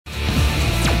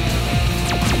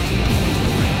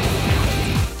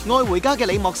愛回家嘅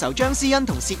李莫愁、張詩欣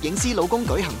同攝影師老公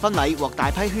舉行婚禮，獲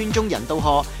大批圈中人道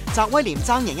賀。澤威廉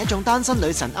爭贏一眾單身女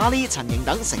神阿 Lee、陳瑩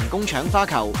等，成功搶花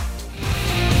球。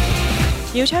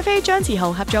姚焯菲、張馳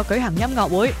豪合作舉行音樂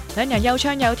會，兩人又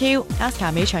唱又跳。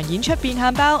Aska 尾場演出變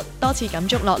喊包，多次感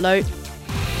觸落淚。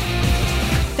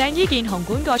鄭伊健紅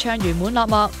館歌唱圓滿落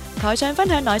幕，台上分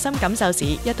享內心感受時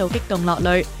一度激動落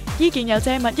淚。伊健又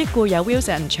借物憶故友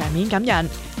Wilson， 場面感人。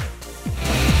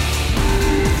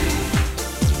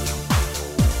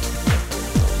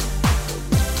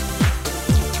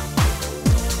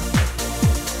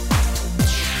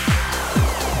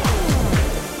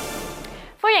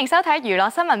歡迎收睇娛樂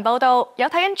新聞報道。有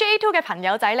睇緊 J2 嘅朋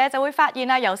友仔咧，就會發現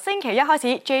啊，由星期一開始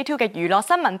J2 嘅娛樂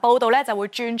新聞報道咧就會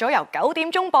轉咗由9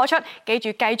點鐘播出，記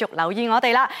住繼續留意我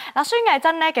哋啦。嗱，孫藝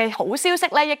珍咧嘅好消息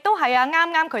咧，亦都係啊，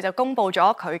啱啱佢就公布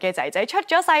咗佢嘅仔仔出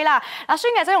咗世啦。嗱，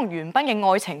孫藝珍同袁彬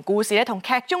嘅愛情故事咧，同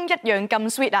劇中一樣咁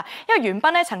sweet 啊。因為袁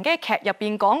彬咧曾經喺劇入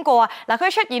邊講過啊，嗱，佢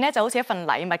出現咧就好似一份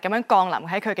禮物咁樣降臨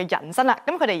喺佢嘅人生啦。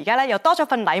咁佢哋而家咧又多咗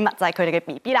份禮物，就係佢哋嘅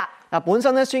BB 啦。嗱，本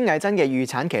身咧孫藝珍嘅預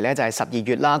產期咧就係12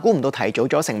月啦，估唔到提早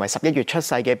咗成為11月出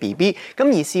世嘅 BB。咁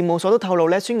而事務所都透露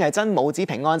咧，孫藝珍母子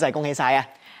平安，真係恭喜晒啊！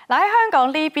嗱，喺香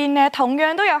港呢邊咧，同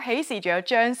樣都有喜事，仲有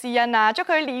張詩欣啊，祝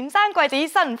佢連生貴子，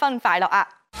新婚快樂啊！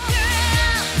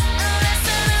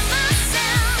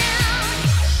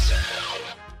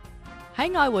喺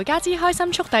《愛回家之開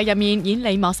心速遞》入面演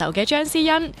李莫愁嘅張詩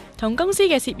欣，同公司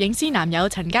嘅攝影師男友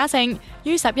陳嘉盛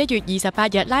於11月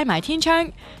28日拉埋天窗，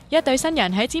一對新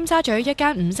人喺尖沙咀一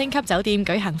間5星級酒店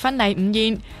舉行婚禮午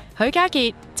宴。許家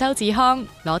傑、周志康、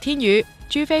羅天宇、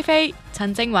朱菲菲、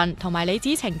陳靜雲同埋李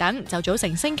子晴等就組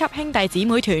成星級兄弟姊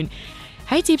妹團，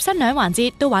喺接新娘環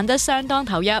節都玩得相當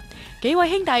投入。幾位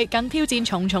兄弟更挑戰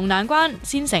重重難關，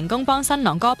先成功幫新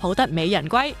郎哥抱得美人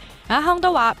歸。阿康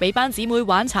都話俾班姊妹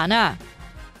玩殘啊！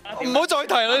唔好再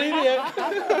提啦呢啲嘢。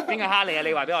邊個蝦你啊？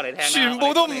你話俾我哋聽。全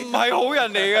部都唔係好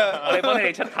人嚟嘅。我哋幫你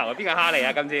哋出頭，邊個蝦你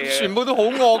啊？今次。全部都好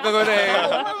惡㗎佢哋。好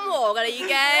溫和㗎啦已經，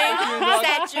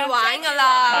錫住玩㗎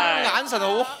啦。眼神好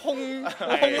兇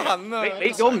狠啊！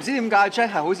我唔知點解 Jack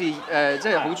係好似即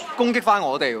係好攻擊翻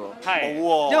我哋喎。係。冇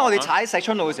喎。因為我哋踩石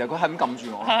春路嘅時候，佢係咁撳住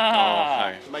我。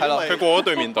係咯，佢過咗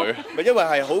對面隊。咪因為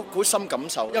係好深感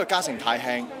受，因為嘉誠太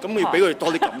輕，咁要俾佢哋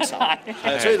多啲感受，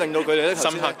係所以令到佢哋咧深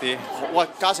刻啲。哇！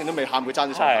嘉誠都未喊，佢爭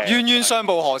啲手。冤冤相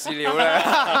報何時了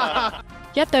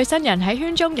咧？一對新人喺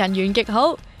圈中人緣極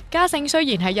好。嘉盛雖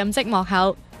然係任職幕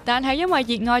後，但係因為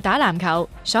熱愛打籃球，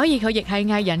所以佢亦係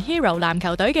藝人 Hero 籃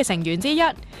球隊嘅成員之一。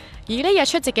而呢日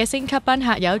出席嘅星級賓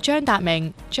客有張達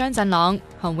明、張振朗、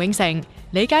洪永城、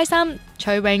李佳芯、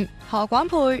徐榮、何廣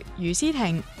沛、余思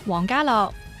婷、黃家樂、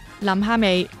林夏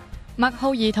薇、麥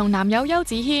浩儀同男友邱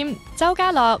子謙、周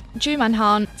家樂、朱敏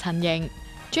瀚、陳瑩、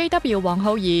JW 黃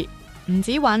浩儀、吳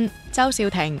子韻、周少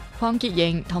廷、鄺潔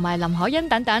瑩同埋林海欣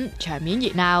等等，場面熱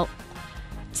鬧。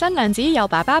新娘子由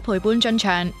爸爸陪伴進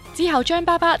場，之後張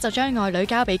爸爸就將愛女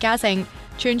交俾嘉盛，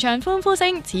全場歡呼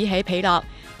聲此起彼落。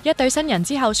一對新人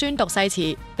之後宣讀誓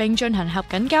詞，並進行合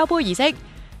巹交杯儀式，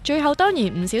最後當然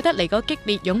唔少得嚟個激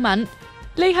烈擁吻。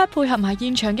呢刻配合埋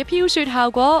現場嘅飄雪效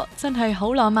果，真係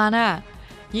好浪漫啊！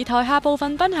而台下部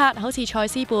分賓客好似蔡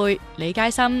思貝、李佳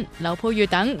芯、劉佩玥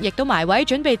等，亦都埋位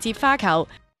準備接花球。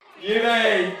預備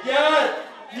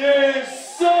1、2、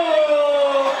3，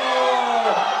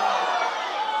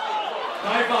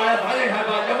太快啦，反應太快，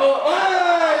有冇？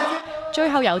最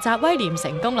後由澤威廉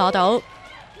成功攞到，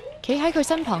企喺佢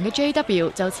身旁嘅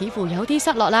JW 就似乎有啲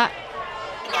失落啦。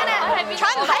搶唔喺，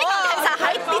其實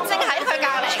喺啲正喺佢隔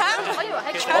離。搶，我以為係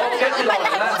搶，唔係係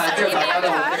冇實驗嘅搶。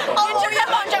我冇一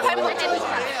望著佢冇正搶。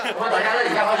大家咧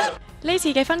而家開始。呢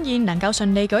次嘅婚宴能夠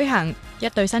順利舉行，一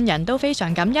對新人都非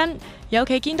常感恩，尤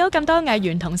其見到咁多藝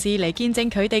員同事嚟見證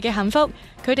佢哋嘅幸福，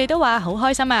佢哋都話好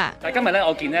開心啊！但係今日咧，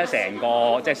我見咧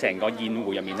成個宴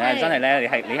會入面咧，真係咧，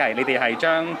你哋係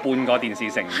將半個電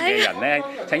視城嘅人咧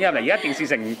請入嚟，而家電視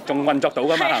城仲運作到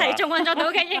㗎嘛？係仲運作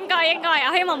到嘅，應該，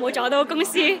我希望冇阻到公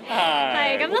司。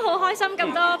係咁都好開心，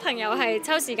咁多朋友係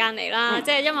抽時間嚟啦，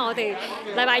即係因為我哋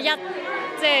禮拜一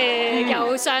即係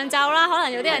由上晝啦，可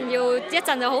能有啲人要一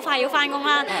陣就好快要翻工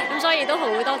啦，咁所以都好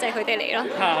多謝佢哋嚟咯。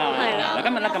係啦。嗱，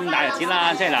今日咧咁大日子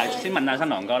啦，即係嗱，先問下新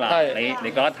郎哥啦，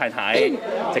你覺得太太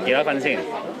值幾多分先？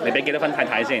你俾幾多分太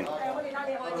太先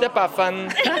？100分。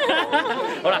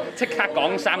好啦，即刻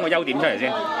講3個優點出嚟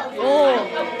先。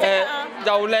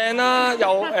又靚啦，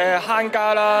又慳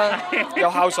家啦，又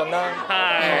孝順啦。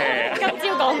係。今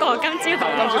朝講過，好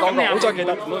再記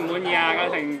得。滿唔滿意啊？嘉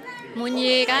盛？滿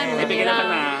意，梗係滿意啦。你俾幾多分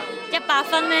啊？100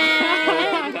分咧，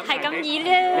係咁易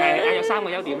咧。有3個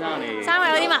優點啦，我哋。3個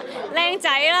優點啊，靚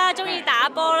仔啦，中意打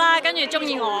波啦，跟住住中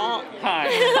意我。係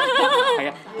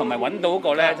啊，同埋揾到嗰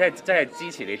個咧，即係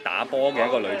支持你打波嘅一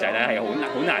個女仔咧，係好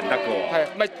難得嘅喎。係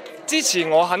咪支持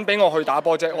我肯俾我去打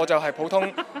波啫？我就係普通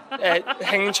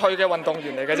興趣嘅運動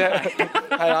員嚟嘅啫，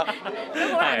係啦。都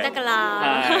好難得㗎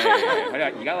啦。佢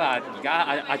哋而家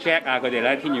阿 Jack 啊佢哋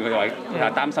咧，天宇佢哋話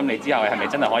擔心你之後係咪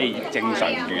真係可以正常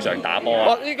如常打波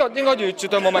啊？呢個應該絕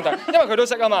對冇問題，因為佢都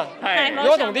識啊嘛。如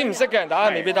果同啲唔識嘅人打，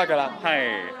未必得㗎啦。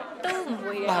係。都唔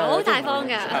會嘅，好大方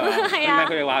㗎，係啊。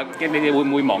佢哋話你哋會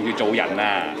唔會忙住做人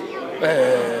啊？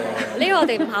呢個我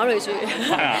哋唔考慮住，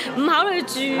唔考慮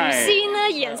住先啦，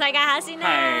二人世界下先啦，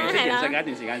係啦。二人世界一段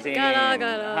時間先。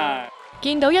梗啦。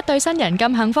見到一對新人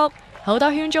咁幸福，好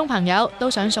多圈中朋友都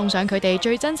想送上佢哋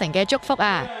最真誠嘅祝福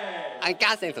啊！阿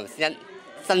嘉誠同思欣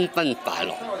新婚快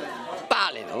樂，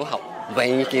百年好合，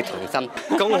永結同心。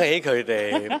恭喜佢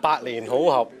哋百年好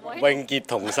合，永結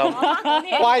同心。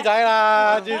乖仔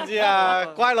啦，知唔知啊？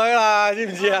乖女啦，知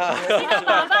唔知啊？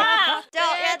爸爸，祝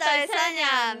一對新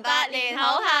人百年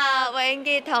好合，永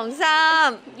結同心。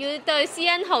要對思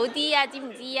欣好啲啊，知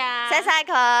唔知啊？錫晒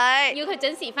佢，要佢準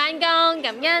時返工，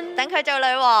感恩，等佢做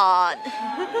女王。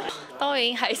當然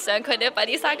係想佢哋快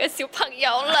啲生個小朋友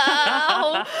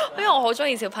啦，因為我好中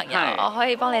意小朋友，我可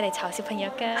以幫你哋湊小朋友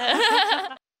㗎。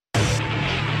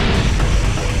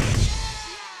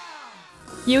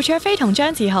姚焯菲同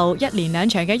張志豪一連2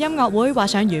場嘅音樂會畫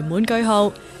上圓滿句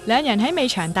號，兩人喺尾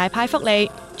場大派福利，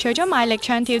除咗賣力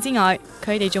唱跳之外，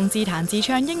佢哋仲自彈自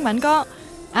唱英文歌。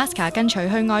Aska 跟隨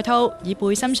去外套，以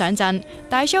背心上陣，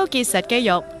大 show 結實肌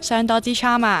肉，相當之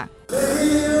charm 啊！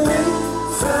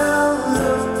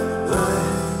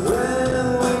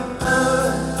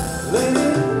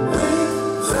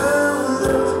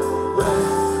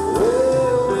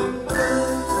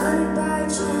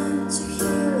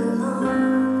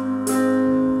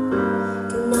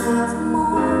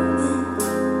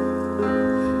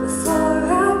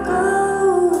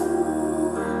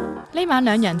呢晚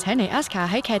兩人請嚟 Aska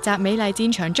喺劇集《美麗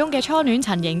戰場》中嘅初戀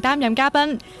陳瑩擔任嘉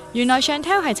賓。原來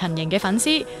Chantel 係陳瑩嘅粉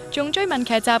絲，仲追問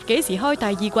劇集幾時開第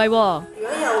2季喎。如果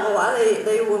有嘅話，你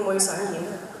會唔會想演？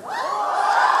或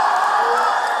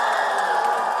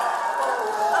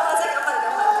者咁問，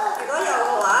如果有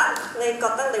嘅話，你覺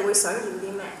得你會想演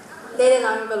啲咩？你哋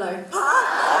男嘅女？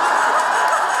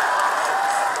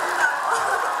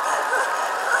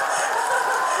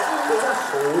佢真係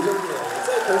好中意你，即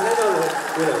係佢聽到你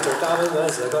會嚟做嘉賓嗰陣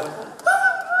時，佢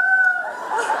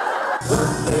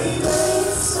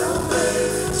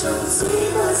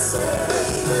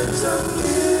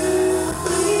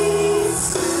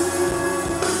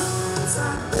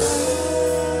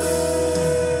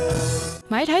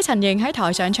咪睇陳瑩喺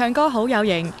台上唱歌好有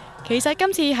型，其實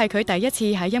今次係佢第一次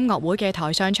喺音樂會嘅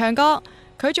台上唱歌，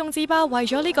佢仲自爆為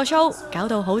咗呢個 show，搞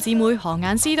到好姊妹何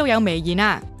雁詩都有微言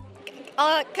啊！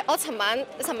我尋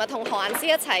日同何雁詩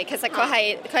一齊，其實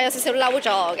佢有少少嬲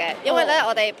咗我嘅，因為咧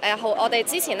我哋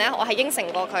之前咧我係應承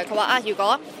過佢，佢話啊如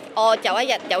果我有一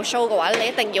日有 show 嘅話，你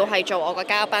一定要係做我個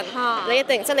嘉賓，你一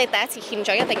定即係你第一次獻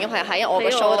獎一定要係喺我個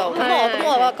show 度。咁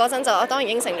我嗰陣就我當然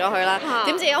應承咗佢啦。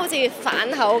點知好似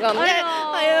反口咁，係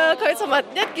啊！佢尋日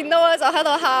一見到咧就喺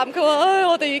度喊，佢話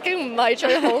我哋已經唔係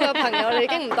最好嘅朋友，你已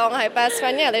經唔當係 best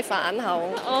friend，因為你反口。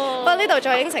不過呢度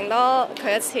再應承多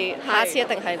佢一次，下一次一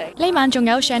定係你。呢晚仲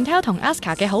有 Chantel 同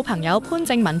Aska 嘅好朋友潘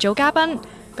正文做嘉賓。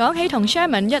講起同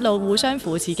Sherman 一路互相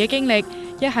扶持嘅經歷，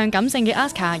一向感性嘅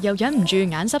Aska 又忍唔住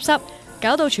眼濕濕，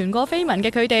搞到全個緋聞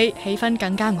嘅佢哋氣氛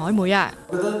更加曖昧啊！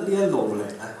我覺得呢一路嚟咧，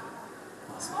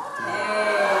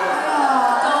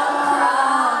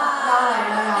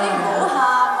你唔好喊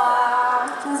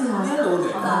啊！呢一路嚟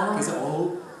咧，其實我好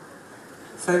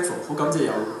thankful， 好感謝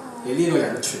有你呢個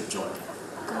人存在。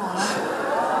咁我咧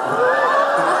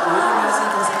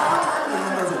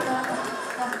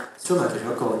，Sherman 其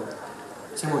中一個。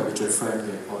因為佢最 friend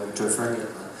嘅，我係最 friend 嘅人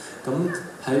啦。咁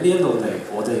喺呢一路嚟，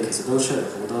我哋其實都 share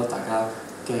好多大家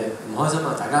嘅唔開心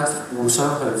啊！大家互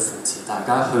相去扶持，大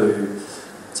家去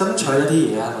爭取一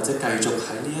啲嘢啊，或者繼續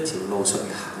喺呢一條路上面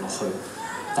行落去。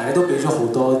大家都俾咗好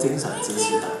多精神支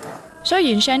持大家。雖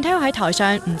然 Chantel 喺台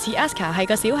上唔似 Aska 係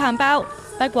個小喊包，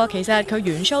不過其實佢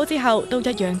完 show 之後都一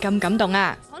樣咁感動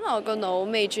啊！可能我個腦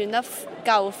未轉得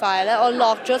夠快咧，我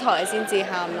落咗台先至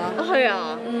喊咯。係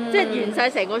啊，即係完晒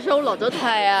成個 show 落咗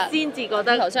台先至覺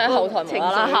得頭先喺後台無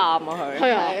啦啦喊啊佢。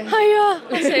係啊，係啊，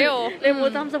嚇死我！你有冇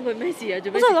擔心佢咩事啊？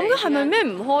做咩？我就諗緊係咪咩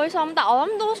唔開心，但我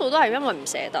諗多數都係因為唔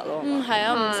捨得咯。係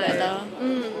啊，唔捨得。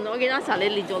我記得嗰時候你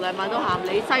連續2晚都喊，你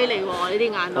犀利喎！呢啲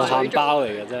眼淚。我喊包嚟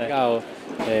嘅真係。比較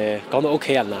講到屋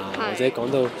企人啊，或者講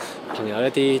到朋友一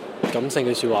啲感性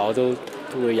嘅説話，我都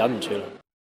會忍唔住啦。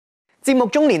節目《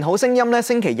中年好聲音》咧，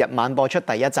星期日晚播出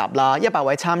第一集啦，100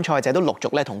位參賽者都陸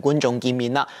續咧同觀眾見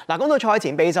面啦。嗱，講到賽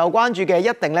前備受關注嘅，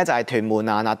一定咧就係屯門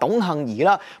董杏兒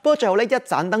啦。不過最後咧一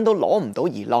盞燈都攞唔到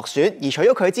而落選。而除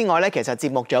咗佢之外咧，其實節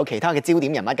目仲有其他嘅焦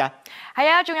點人物㗎。係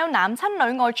啊，仲有男親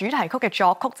女愛主題曲嘅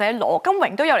作曲者羅金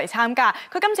榮都有嚟參加。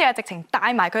佢今次係直情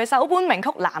帶埋佢嘅首本名曲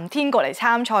《藍天》過嚟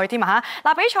參賽添啊嚇！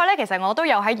嗱，比賽咧其實我都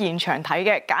有喺現場睇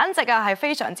嘅，簡直係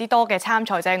非常之多嘅參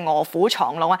賽者臥虎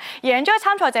藏龍啊！贏咗嘅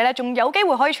參賽者咧，仲有機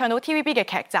會可以唱到 TVB 嘅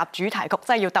劇集主題曲，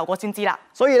真係要鬥過先知啦。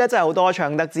所以咧真係好多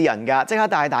唱得之人㗎，即刻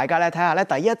帶大家咧睇下咧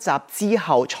第一集之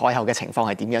後賽後嘅情況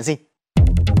係點樣先。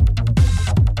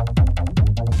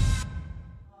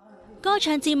歌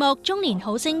唱節目《中年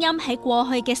好聲音》喺過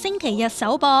去嘅星期日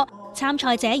首播，參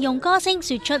賽者用歌聲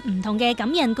說出唔同嘅感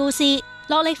人故事，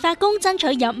落力發功爭取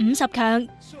入50強。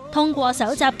通過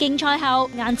首集競賽後，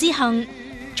顏志恒、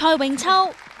蔡永秋、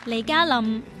李嘉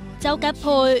琳、周吉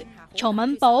佩、曹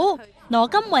敏寶、羅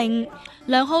金榮、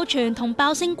梁浩全同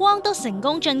鮑聖光都成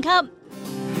功晉級。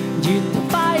願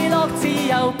快樂自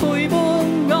由陪伴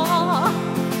我，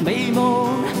美夢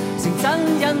成真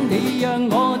因你讓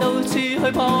我到處去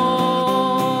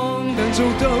碰，能做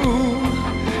到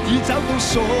已找到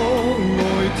所愛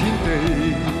天地，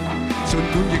儘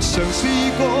管亦嘗試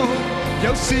過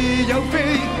有是有非，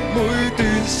每段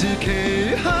時期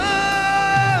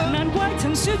難怪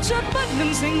曾說出不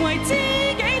能成為知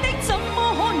己的，怎麼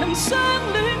可能相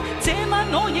戀？這晚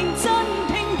我認真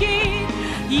聽見，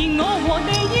而我和你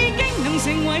已經能成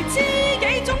為知己，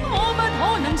總可不可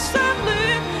能相戀？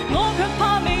我卻怕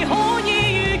未可以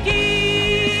遇見。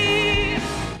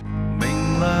明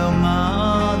亮眼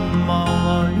眸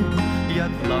裏一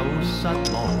縷失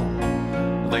望，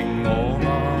令我眼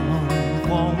光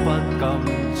不敢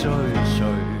追隨。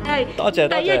多謝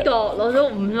第一個攞到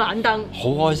5盞燈，好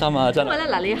開心啊！真係。因為咧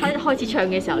嗱，你開始唱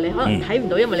嘅時候，你可能睇唔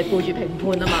到，因為你顧住評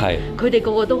判啊嘛。係。佢哋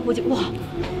個個都好似哇，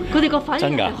佢哋個反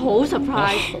應係好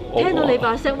surprise，聽到你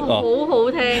把聲哇，好好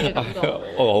聽嘅感覺。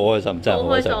我好開心，真係好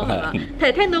開心。係嘛？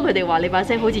聽到佢哋話你把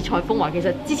聲好似蔡楓華，其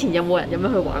實之前有冇人咁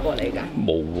樣去話過你㗎？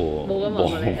冇喎。冇咁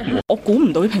話你。我估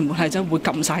唔到啲評判係真係會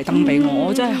撳晒燈俾我，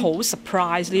我真係好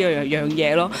surprise 呢樣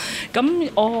嘢咯。咁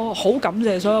我好感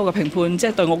謝所有嘅評判，即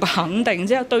係對我嘅肯定，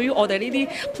即係對於我哋呢啲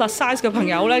plus size 嘅朋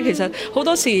友咧，其實好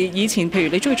多時以前譬如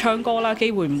你中意唱歌啦，機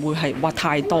會唔會係話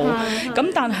太多。咁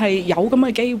但係有咁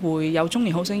嘅機會，有中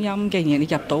年好聲音，既然你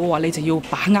入到嘅話，你就要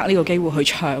把握呢個機會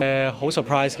去唱。好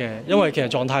surprise 嘅，因為其實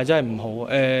狀態真係唔好。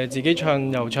自己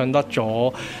唱又唱得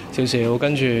咗少少，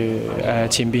跟住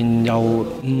前邊又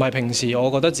唔係平時我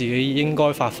覺得自己應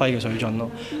該發揮嘅水準咯。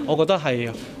我覺得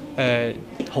係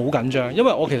好緊張，因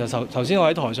為我其實頭先我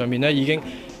喺台上面咧已經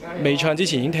未唱之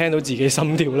前已經聽到自己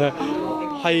心跳咧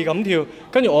係咁跳，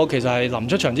跟住我其實係臨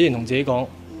出場之前同自己講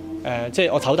即係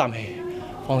我唞啖氣，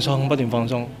放鬆，不斷放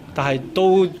鬆，但係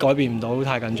都改變唔到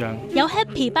太緊張。有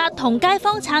Happy 8同街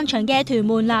坊撐場嘅屯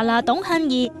門董杏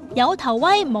兒有頭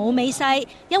威冇尾勢，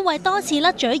因為多次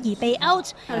甩嘴而被 out。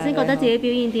頭先覺得自己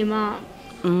表現點啊？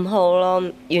唔好咯，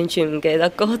完全唔記得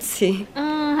歌詞。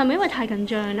係咪因為太緊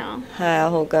張啊？係啊，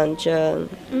好緊張，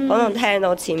可能聽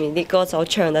到前面啲歌手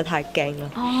唱得太勁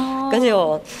啦，跟住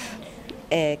我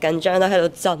緊張得喺度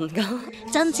震㗎。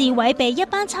曾志偉被一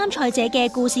班參賽者嘅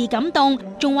故事感動，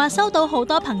仲話收到好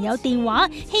多朋友電話，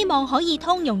希望可以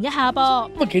通融一下噃。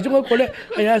咁啊，其中一個咧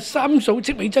係啊三嫂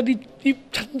戚美珍啲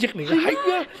親戚嚟嘅，係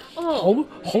啊，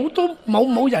好多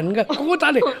某人嘅，個個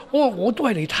打嚟，我話我都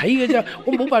係嚟睇嘅啫，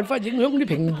我冇辦法影響啲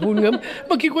評判咁。咁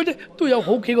啊，結果咧都有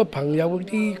好幾個朋友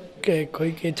啲嘅佢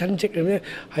嘅親戚咁咧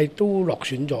係都落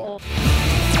選咗。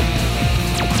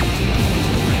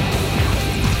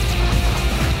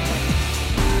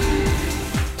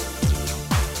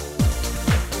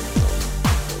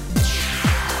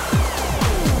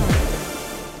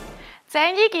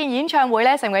鄭伊健演唱會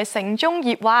咧成為城中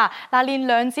熱話，嗱，連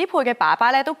梁子佩嘅爸爸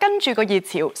咧都跟住個熱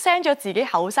潮 send 咗自己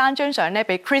後生張相咧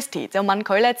俾 Christy， 就問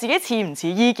佢咧自己似唔似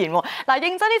伊健喎？嗱，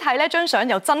認真啲睇呢張相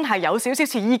又真係有少少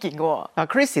似伊健嘅喎。嗱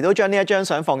 ，Christy 都將呢一張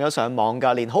相放咗上網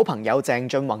㗎，連好朋友鄭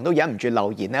俊弘都忍唔住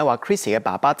留言咧話 Christy 嘅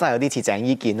爸爸真係有啲似鄭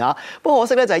伊健啦。不過可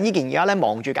惜咧就係伊健而家咧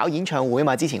忙住搞演唱會啊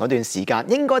嘛，之前嗰段時間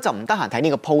應該就唔得閒睇呢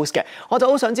個 post 嘅。我就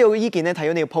好想知道伊健咧睇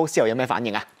咗呢個 post 之後有咩反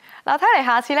應啊？嗱，睇嚟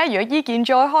下次咧，如果伊健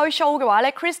再開 show 嘅話咧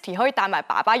 ，Christy 可以帶埋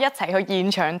爸爸一齊去現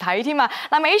場睇添啊！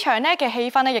嗱，尾場咧嘅氣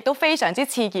氛咧，亦都非常之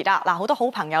熾熱啊！嗱，好多好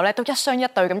朋友咧都一雙一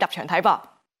對咁入場睇噃。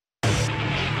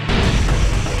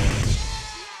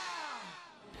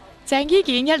鄭伊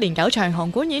健1連9場紅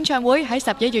館演唱會喺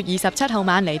11月27號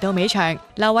晚嚟到尾場，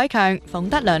劉偉強、馮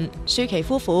德倫、舒淇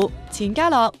夫婦、錢嘉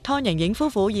樂、湯盈盈夫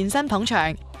婦現身捧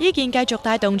場，伊健繼續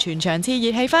帶動全場熾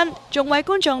熱氣氛，仲為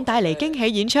觀眾帶嚟驚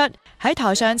喜演出。喺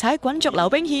台上踩滾軸溜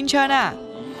冰獻唱啊！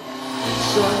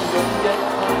相擁一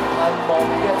刻，盼望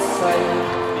一世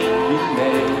別遠離。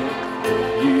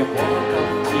如果今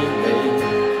天你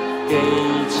記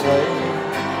取，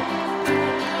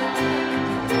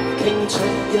傾出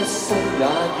一生也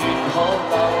願可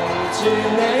留住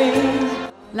你。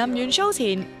臨完 show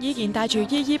前，依然帶住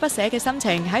依依不捨嘅心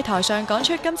情喺台上講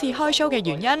出今次開 show 嘅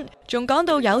原因，仲講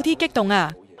到有啲激動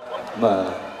啊！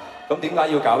咁點解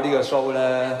要搞呢個 show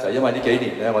咧？就因為呢幾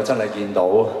年咧，我真係見到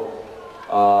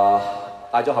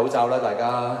戴咗口罩啦，大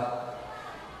家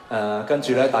跟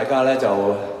住咧，大家咧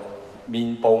就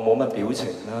面部冇乜表情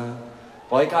啦。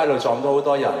我喺街度撞到好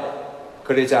多人，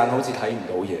佢哋隻眼好似睇唔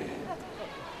到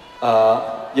嘢，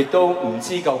亦都唔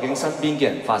知究竟身邊嘅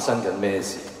人發生緊咩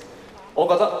事。我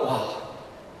覺得哇，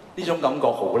呢種感覺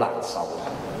好難受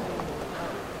啊！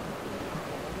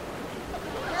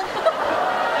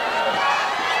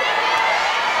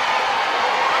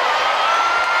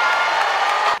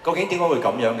究竟點解會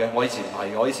咁樣嘅？我以前唔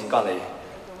係，我以前隔離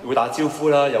會打招呼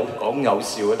啦，有講有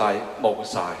笑嘅，但係冇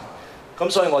晒。咁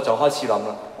所以我就開始諗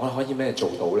啦，我可以咩做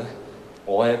到咧？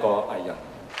我係一個藝人，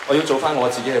我要做翻我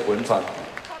自己嘅本分。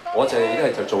我就一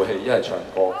係就做戲，一係唱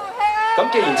歌。咁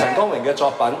既然陳光榮嘅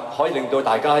作品可以令到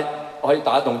大家可以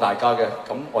打動大家嘅，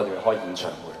咁我哋就開演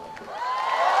唱會。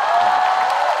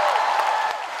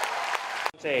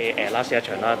即係last 一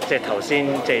場啦，即係頭先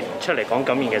即係出嚟講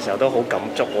感言嘅時候都好感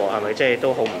觸喎，係咪？即係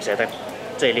都好唔捨得，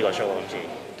即係呢個 show 今次。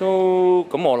都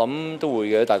咁我諗都會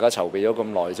嘅，大家籌備咗咁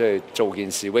耐，即係做件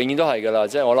事，永遠都係㗎啦。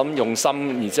即係我諗用心，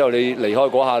然之後你離開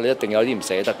嗰下，你一定有啲唔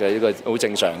捨得嘅，呢個好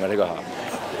正常嘅呢個嚇。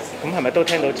咁係咪都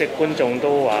聽到即係觀眾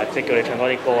都話即係叫你唱多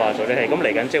啲歌啊，做啲戲？咁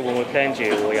嚟緊即係會唔會 plan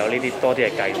住會有呢啲多啲嘅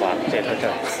計劃即係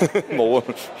推出？冇啊！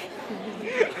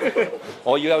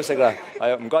我要休息啦，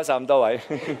係啊，唔該晒咁多位。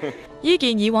伊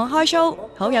健以往開 show，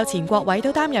好友錢國偉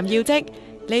都擔任要職。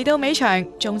嚟到尾場，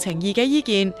重情義嘅伊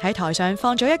健喺台上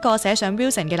放咗一個寫上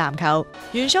Wilson 嘅籃球，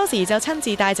完 show 時就親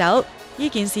自帶走。伊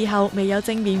健事後未有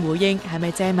正面回應，係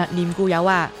咪借物念故友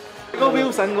啊？個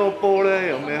Wilson 個波咧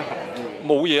有咩含義？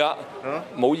冇嘢啊，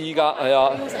冇意㗎，係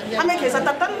啊。係咪其實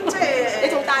特登即係你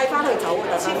仲帶翻去走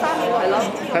㗎？切翻嚟係咯。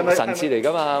係咪神設嚟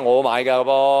㗎嘛？我買㗎個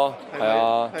波，係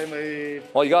啊。係咪？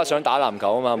我而家想打籃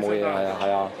球啊嘛，冇嘢，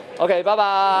係啊。OK， 拜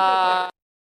拜。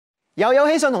又有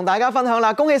喜訊同大家分享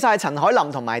啦！恭喜晒陳凱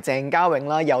琳同埋鄭嘉穎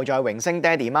啦，又再榮升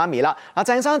爹哋媽咪啦！嗱，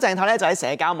鄭生鄭太咧就喺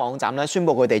社交網站咧宣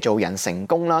布佢哋做人成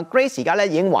功啦。Grace 而家咧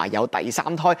已經懷有第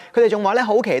3胎，佢哋仲話咧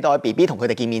好期待 BB 同佢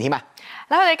哋見面添啊！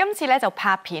嗱，佢哋今次咧就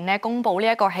拍片咧公佈呢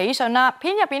一個喜訊啦。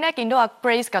片入邊咧見到阿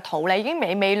Grace 嘅肚咧已經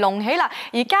微微隆起啦，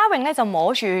而嘉穎咧就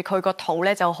摸住佢個肚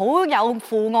咧就好有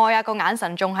父愛啊，個眼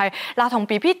神仲係嗱同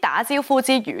BB 打招呼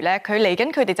之餘咧，佢嚟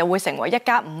緊佢哋就會成為一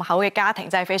家5口嘅家庭，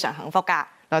真係非常幸福㗎。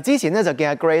嗱，之前咧就見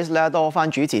阿 Grace 咧多番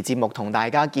主持節目同大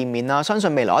家見面啦，相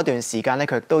信未來一段時間咧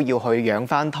佢都要去養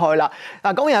翻胎啦。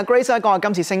嗱，講完阿 Grace 咧，講下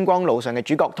今次星光路上嘅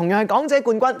主角，同樣係港姐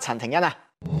冠軍陳庭欣啊。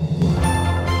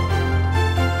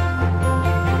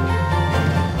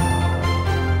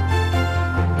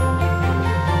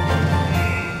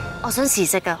我想辭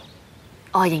職㗎，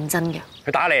我係認真嘅。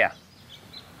佢打你啊？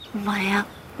唔係啊，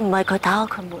唔係佢打我，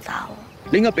佢冇打我。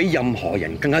你應該比任何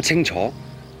人更加清楚，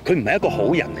佢唔係一個好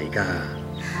人嚟㗎。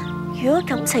如果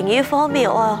感情呢方面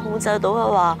我係控制到嘅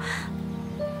話，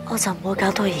我就唔會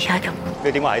搞到而家咁。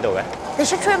你點解喺度嘅？你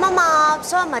出 trip 啊嘛，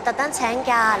所以咪特登請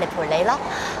假嚟陪你咯。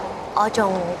我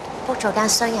仲 book 咗間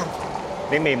雙人房。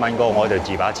你未問過我就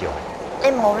自把自為。你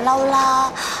唔好嬲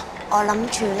啦，我諗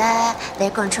住咧，你一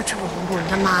個人出會好悶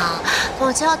噶嘛。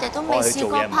況且我哋都未試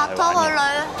過拍拖去旅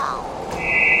行。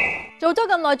做咗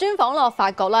咁耐專訪啦，我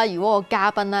發覺啦，如果個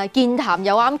嘉賓啦健談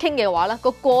又啱傾嘅話咧，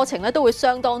個過程咧都會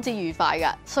相當之愉快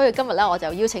噶。所以今日咧我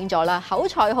就邀請咗啦口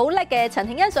才好叻嘅陳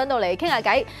庭欣上到嚟傾下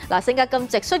偈。嗱，性格咁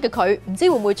直率嘅佢，唔知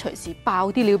會唔會隨時爆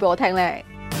啲料俾我聽咧？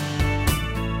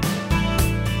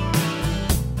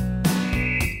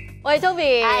喂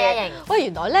Toby，喂，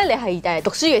原來咧你係讀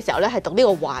書嘅時候咧係讀呢個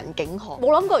環境學，冇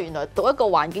諗過原來讀一個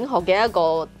環境學嘅一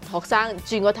個學生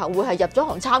轉個頭會係入咗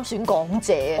行參選港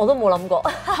姐。我都冇諗過，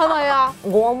係咪啊？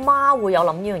我阿媽會有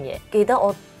諗呢樣嘢，記得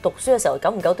我讀書嘅時候久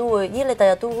唔久都會，咦你第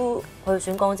日都去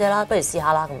選港姐啦，不如試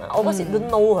下啦咁樣。我嗰時都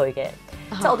no 佢嘅，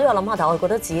即係我都有諗下，但係我覺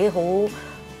得自己好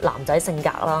男仔性格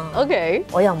啦。OK，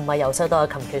我又唔係由細到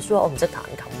大琴棋書，我唔識彈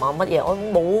琴啊乜嘢，我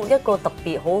冇一個特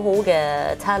別好好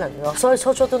嘅 talent 咯，所以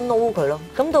初初都 no 佢咯。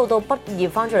咁到畢業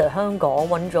翻咗嚟香港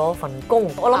揾咗份工，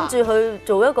我諗住去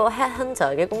做一個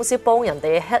headhunter 嘅公司，幫人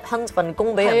哋 headhunt 份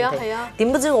工俾人哋。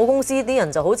點不知我公司啲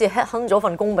人就好似 headhunt 咗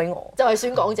份工俾我，就係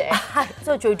選港姐。係，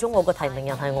即係最終我個提名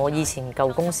人係我以前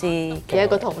舊公司嘅一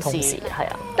個同事，係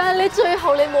啊。但係你最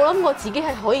後你冇諗過自己係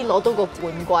可以攞到個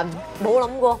冠軍，冇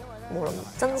諗過。冇諗，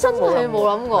真係冇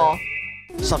諗過。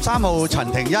13號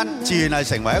陳庭欣志願係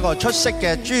成為一個出色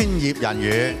嘅專業人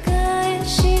員。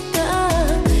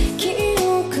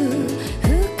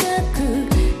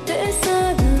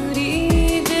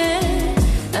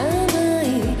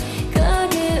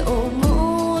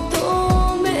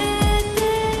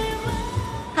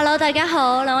Hello， 大家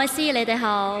好，兩位司儀你哋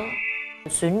好。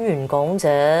選完港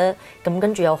姐，咁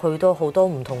跟住有去到好多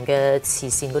唔同嘅慈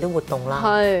善嗰啲活動啦。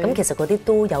咁其實嗰啲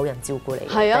都有人照顧你。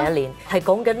第一年係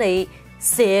講緊你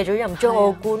卸咗任，將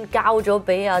個官交咗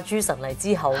俾阿朱晨麗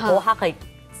之後，嗰刻係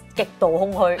極度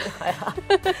空虛，係啊！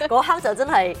嗰刻就真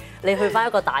係你去翻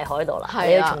一個大海度啦，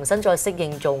你要重新再適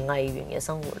應做藝員嘅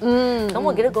生活。咁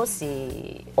我記得嗰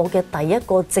時我嘅第一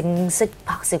個正式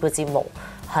拍攝嘅節目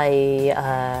係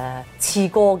次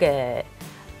哥嘅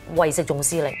為食總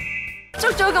司令。捉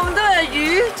咗咁多隻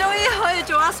魚，終於可以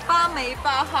做下 SPA 美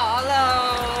白下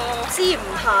啦！知唔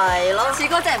係咯？次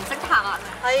哥真係唔識拍。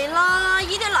係啦，呢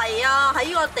啲泥啊喺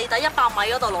呢個地底100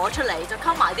米嗰度攞出嚟，就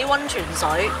溝埋啲溫泉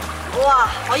水，哇！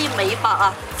可以美白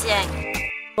啊，正！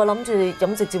我諗住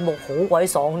飲食節目好鬼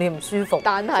爽，你唔舒服，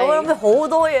但係我諗住好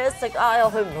多嘢食啊，又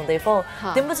去唔同地方，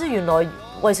點不知原來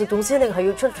為食總司令係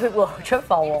要出 trip 喎，出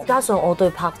埠喎。加上我對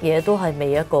拍嘢都係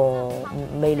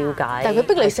未了解。但係佢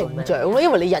逼你成長咯，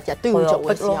因為你日日都要做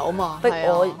嘅時候啊嘛。逼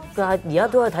我，但係而家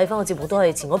都係睇翻個節目，都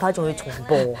係前嗰排仲要重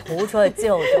播，好彩係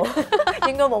朝頭早，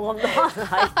應該冇咁多人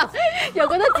睇。又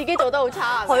覺得自己做得好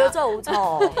差。係啊，真係好差。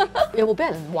有冇俾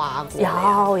人話過？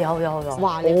有。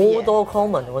話你好多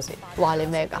comment 嗰時。話你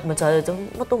咩㗎？咪就係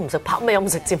乜都唔識，拍咩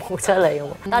飲食節目出嚟㗎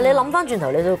嘛。但係你諗翻轉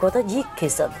頭，你就覺得，咦，其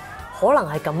實可能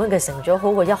係咁樣嘅成長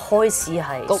好過一開始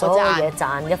係所有嘢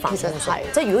賺一帆風順。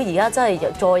即係如果而家真係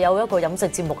再有一個飲食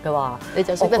節目嘅話，你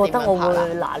就識得點樣拍啦。我覺得我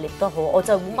會拿捏得好，我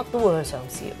就乜都會去嘗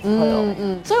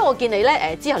試。所以我見你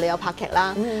咧之後你有拍劇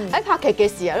啦。喺拍劇嘅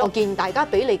時候咧，我見大家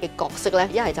俾你嘅角色咧，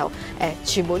一係就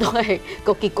全部都係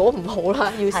個結果唔好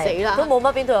啦，要死啦，都冇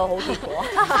乜邊度有好結果。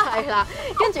係啦，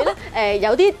跟住咧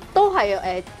有啲都係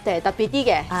特別啲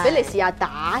嘅，俾你試下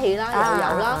打戲啦，又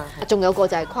有啦，仲有個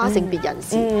就係跨性別人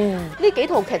士。呢幾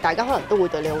套劇大家可能都會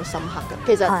對你好深刻嘅。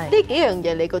其實呢幾樣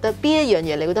嘢，你覺得邊一樣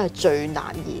嘢你覺得係最難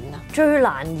演啊？最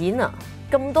難演啊！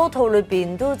咁多套裏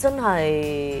邊都真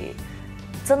係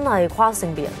跨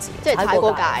性別人士，即係踩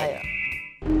過界。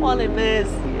關你咩事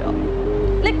啊？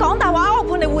你講大話，我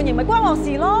判你緩刑，咪關我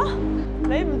事咯？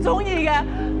你唔中意嘅，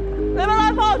你咪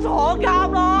拉翻我坐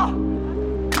監咯！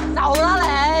走啦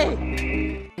你！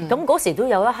咁嗰時都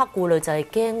有一刻顧慮，就係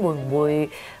驚會唔會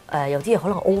有啲嘢可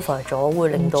能 over 咗，會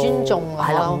令到尊重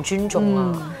係啦，唔尊重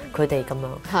啊佢哋咁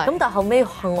樣。咁但係後尾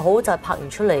幸好就係拍完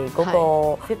出嚟嗰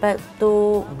個 feedback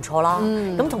都唔錯啦。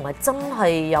咁同埋真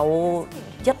係有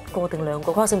1個定2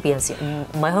個跨性別人士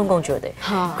唔喺香港住，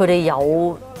佢哋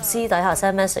有私底下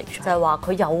send message，就係話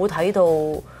佢有睇到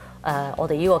我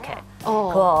哋呢個劇，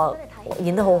佢話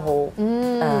演得好好。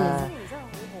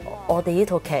我哋呢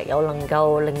套劇有能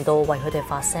夠令到為佢哋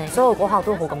發聲，所以我嗰刻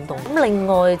都好感動。咁另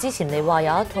外之前你話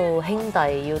有一套兄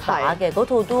弟要打嘅，嗰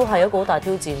套都係一個好大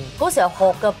挑戰。嗰時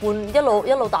候學嘅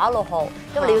一路打一路學，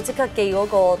因為你要即刻記嗰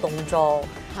個動作，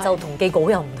就同記稿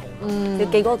又唔同。要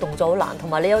記嗰個動作好難，同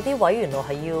埋你有啲位原來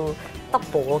係要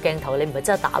double 個鏡頭，你唔係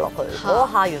真係打落去，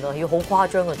嗰下原來要好誇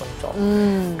張嘅動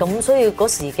作。咁所以嗰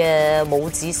時嘅武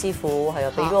指師傅係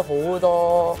啊，俾咗好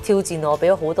多挑戰我，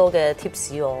俾咗好多嘅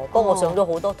tips 我，幫我上咗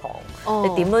好多堂。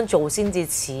你點樣做先至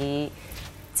似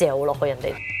嚼落去人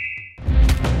哋？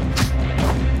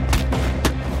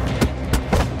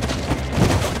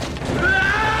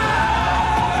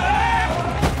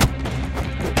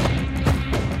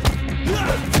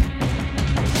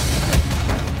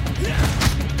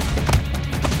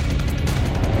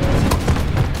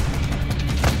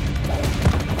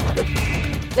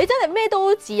你真係咩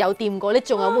都自有掂過，你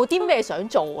仲有冇啲咩想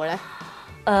做嘅咧？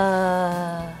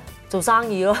做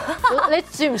生意咯，你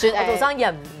算唔算？我做生意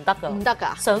係唔得㗎，唔得㗎。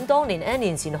想當年 N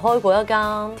年前開過一間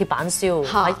鐵板燒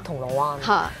喺銅鑼灣，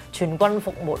全軍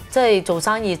覆沒。即係做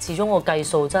生意，始終我計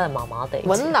數真係麻麻地。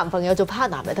揾男朋友做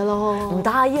partner 咪得咯？唔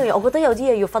得，呢樣嘢我覺得有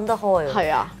啲嘢要分得開。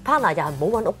係啊 ，partner 又係唔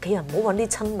好揾屋企人，唔好揾啲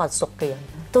親密熟嘅人。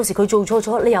到時佢做錯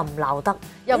咗，你又唔鬧得，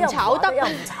又唔炒得，又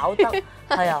唔炒得，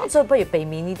係啊，所以不如避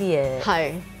免呢啲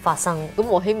嘢發生。咁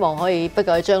我希望可以不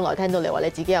久喺將來聽到你話你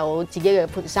自己有自己嘅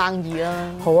盤生意啦。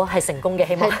好啊，係成功嘅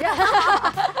希望。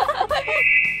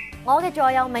我嘅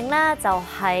座右銘呢，就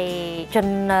係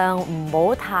盡量唔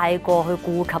好太過去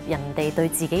顧及人哋對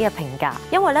自己嘅評價，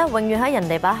因為咧永遠喺人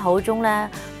哋把口中咧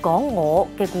講我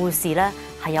嘅故事咧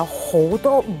係有好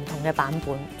多唔同嘅版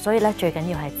本，所以咧最緊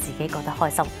要係自己覺得開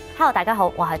心。Hello， 大家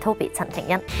好，我係 Toby 陳庭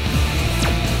欣。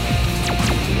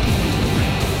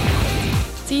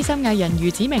資深藝人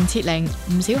余子明設靈，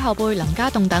唔少後輩林家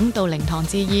棟等到靈堂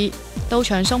致意。到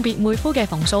場送別妹夫嘅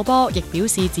馮素波亦表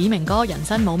示子明哥人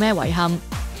生冇咩遺憾。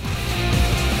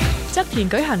側田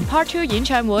舉行 Part 2演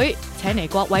唱會，請嚟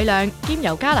郭偉亮兼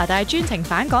由加拿大專程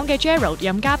返港嘅 Gerald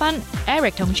任嘉賓。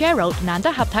Eric 同 Gerald 難得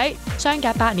合體，相隔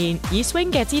8年以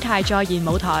swing 嘅姿態再現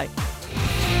舞台。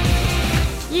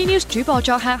E-News 主播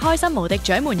作客開心無敵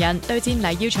獎門人，對戰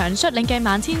黎耀祥率領嘅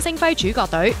萬千星輝主角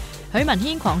隊。許文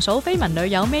軒狂數緋聞女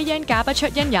友咩因嫁不出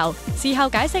因由，事後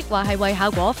解釋話係為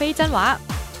效果非真話。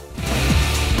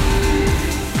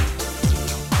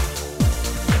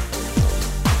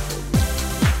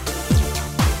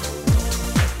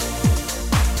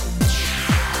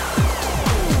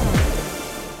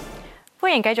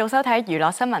歡迎繼續收睇娛樂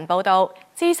新聞報導。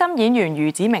資深演員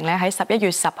余子明咧喺11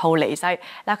月10號離世。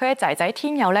嗱，佢嘅仔仔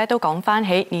天佑咧都講翻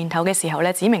起年頭嘅時候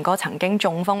咧，子明哥曾經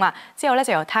中風啊，之後咧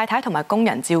就由太太同埋工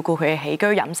人照顧佢嘅起居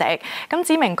飲食。咁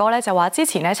子明哥咧就話之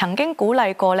前咧曾經鼓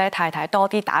勵過咧太太多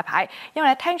啲打牌，因為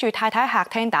咧聽住太太客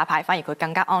廳打牌，反而佢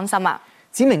更加安心啊。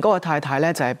子明哥嘅太太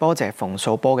咧就係波姐馮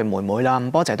素波嘅妹妹啦。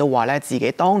波姐都話咧自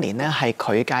己當年咧係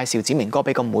佢介紹子明哥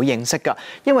俾個妹認識㗎，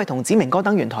因為同子明哥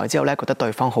登完台之後咧覺得對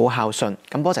方好孝順。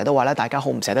咁波姐都話咧大家好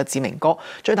唔捨得子明哥，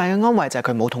最大嘅安慰就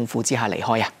係佢冇痛苦之下離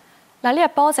開啊。嗱，呢日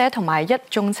波姐同埋一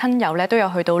眾親友咧都有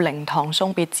去到靈堂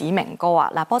送別子明哥啊。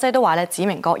嗱，波姐都話咧子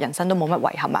明哥人生都冇乜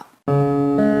遺憾啊。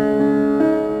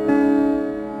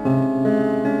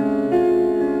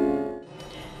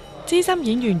資深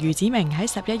演員余子明喺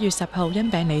11月10號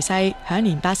因病離世，享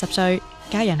年80歲。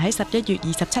家人喺11月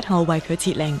27號為佢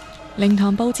設靈，靈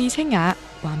堂佈置清雅，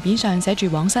橫匾上寫住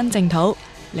往生淨土，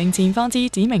靈前放置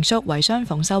子明叔遺孀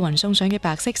馮秀雲送上嘅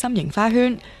白色心形花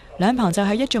圈，兩旁就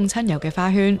係一眾親友嘅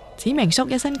花圈。子明叔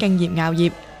一生敬業熬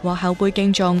業，獲後輩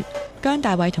敬重。姜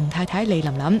大衛同太太李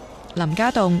琳琳、林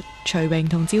家棟、徐榮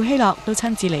同趙希樂都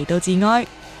親自嚟到致哀。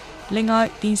另外，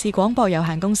電視廣播有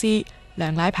限公司、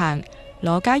梁乃鵬、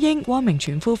羅家英、汪明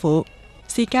荃夫婦、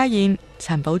薛家燕、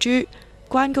陳寶珠、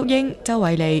關菊英、周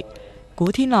偉利、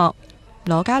古天樂、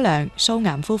羅家良、蘇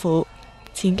岩夫婦、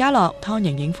錢嘉樂、湯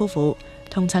盈盈夫婦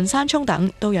同陳山聰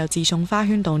等都有致送花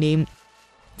圈悼念。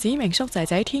子明叔仔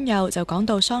仔天佑就講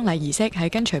到喪禮儀式係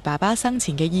跟隨爸爸生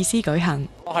前嘅意思舉行。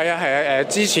係啊，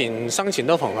之前生前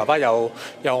都同爸爸有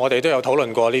我哋都有討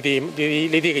論過呢啲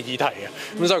嘅議題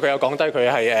嘅，咁所以佢有講低佢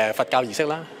係佛教儀式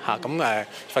啦嚇，咁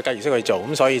佛教儀式去做，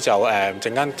咁所以就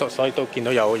陣間所以都見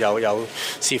到有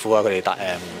師傅啊佢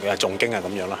哋誦經啊咁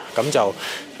樣啦，咁就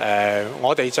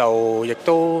我哋就亦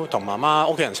都同媽媽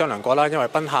屋企人商量過啦，因為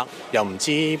賓客又唔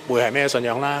知會係咩信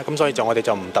仰啦，咁所以我哋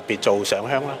就唔特別做上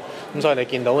香啦，咁所以你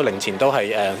見到靈前都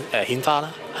係獻花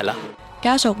啦，係啦。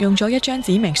家屬用咗一張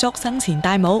子明叔生前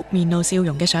戴帽、面露笑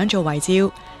容嘅相做遺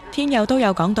照。天佑都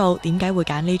有講到點解會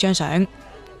揀呢張相。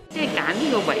即係揀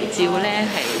呢個遺照咧，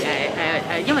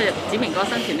係因為子明哥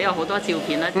生前都有好多照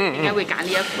片啦，點解會揀呢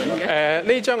一款嘅？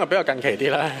呢張就比較近期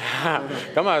啲啦，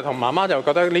咁啊同媽媽就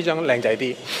覺得呢張靚仔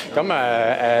啲，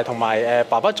咁同埋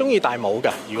爸爸中意戴帽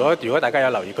㗎。如果大家有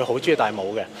留意，佢好中意戴帽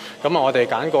嘅。咁啊，我哋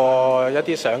揀過一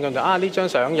啲相咁就呢張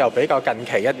相又比較近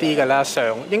期一啲嘅啦，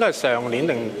應該係上年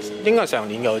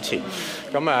嘅好似，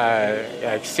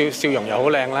咁笑容又好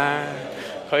靚啦。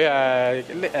佢呢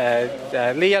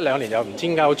1-2年又唔知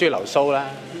點解好中意留鬚啦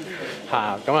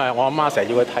嚇，咁我阿媽成日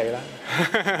要佢剃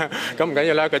啦，咁唔緊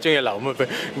要啦，佢中意留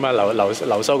咁啊留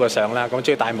鬚嘅相啦，咁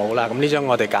中意戴帽啦，咁呢張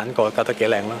我哋揀過覺得幾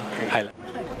靚啦，係。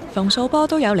馮素波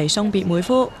都有嚟送別妹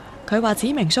夫，佢話子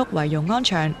明叔遺容安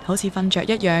詳，好似瞓着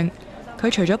一樣。佢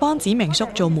除咗幫子明叔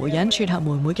做媒人撮合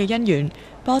妹妹嘅姻緣，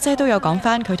波姐都有講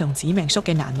翻佢同子明叔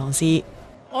嘅難忘事。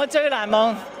我最難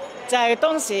忘就係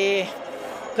當時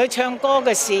佢唱歌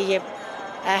嘅事業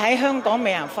喺香港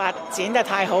未能發展得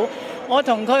太好，我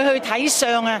同佢去睇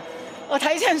相啊，我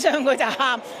睇親相佢就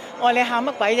喊，我話你喊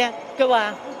乜鬼啫？佢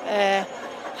話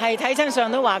係睇親相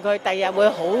都話佢第日會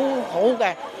好好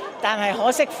嘅，但係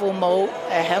可惜父母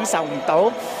享受唔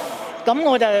到，咁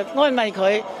我就安慰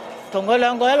佢，同佢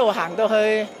兩個一路行到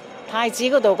去太子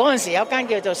嗰度，嗰陣時有間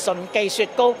叫做順記雪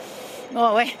糕，我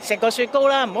話喂，食個雪糕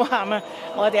啦，唔好喊啊，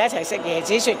我哋一齊食椰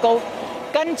子雪糕。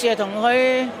跟住同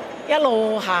佢一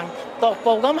路行踱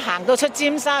步咁行到出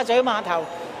尖沙咀碼頭，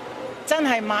真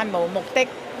係漫無目的。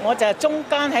我就中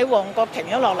間喺旺角停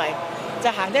咗落嚟，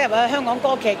就行咗入去香港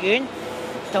歌劇院，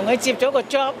同佢接咗個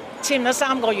job， 簽咗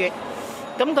3個月。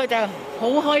咁佢就好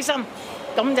開心，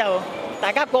咁就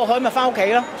大家過海咪翻屋企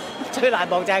咯。最難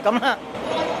忘就係咁啦。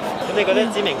咁你覺得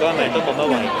子明哥係咪都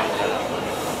冇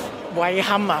乜遺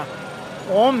憾啊？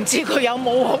我唔知佢有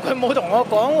冇，佢冇同我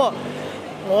講喎。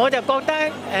我就覺得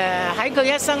喺佢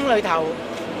一生裏頭，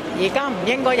而家唔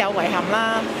應該有遺憾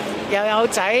啦。又有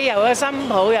仔，又有新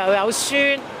抱，又有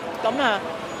孫，咁啊，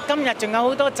今日仲有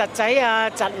好多侄仔啊、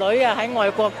侄女啊喺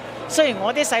外國。雖然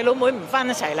我啲細佬妹唔翻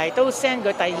一齊嚟，都 send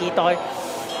佢第二代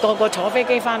個個坐飛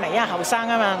機翻嚟，因為後生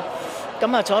啊嘛。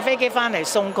咁啊，坐飛機翻嚟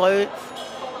送佢，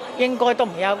應該都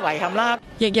唔有遺憾啦。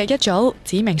翌日一早，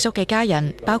子明叔嘅家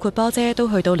人包括波姐都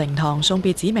去到靈堂送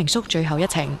別子明叔最後一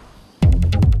程。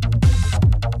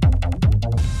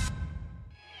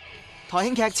台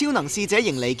慶劇《超能使者》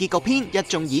迎嚟結局篇，一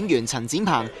眾演員陳展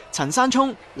鵬、陳山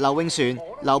聰、劉永璇、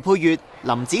劉佩玥、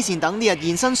林子善等呢日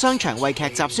現身商場為劇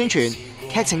集宣傳。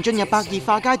劇情進入白熱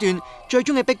化階段，最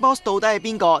終嘅 Big Boss 到底係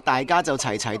邊個？大家就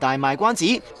齊齊大賣關子。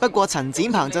不過陳展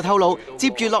鵬就透露，接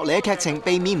住落嚟嘅劇情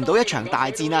避免唔到一場大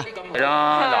戰啊！係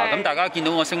啦，嗱咁大家見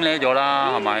到我升呢咗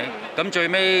啦，係咪？咁最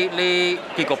尾呢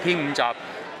結局篇5集，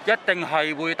一定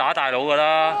係會打大佬㗎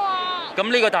啦。咁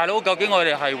呢個大佬究竟我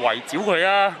哋係圍剿佢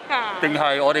啊，定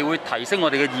係我哋會提升我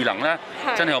哋嘅異能呢？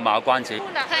真係有馬關子。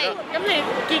係，咁你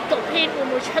結局篇會唔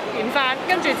會出現翻？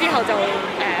跟住之後就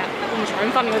唔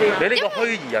搶分嗰啲？你呢個虛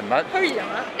擬人物？虛擬人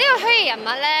物？呢個虛擬人物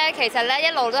咧，其實咧一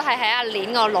路都係喺阿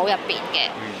鏈個腦入邊嘅。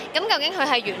咁究竟佢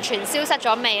係完全消失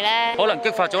咗未咧？可能激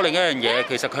發咗另一樣嘢，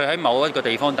其實佢喺某一個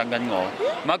地方等緊我，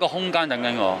某一個空間等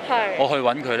緊我。我去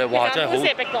揾佢咧，哇！真係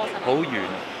好遠，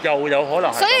又有可能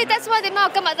係。所以 that's why 點解我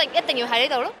今日一定要喺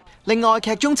呢度咯？另外，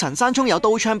劇中陳山聰有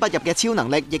刀槍不入嘅超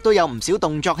能力，亦都有唔少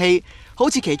動作戲，好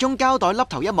似其中膠袋笠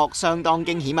頭一幕相當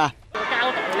驚險啊！膠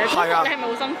袋咧，係啊，你係咪好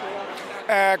辛苦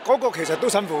啊？嗰個其實都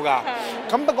辛苦㗎，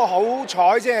咁不過好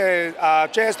彩即係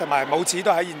Jazz 同埋武子都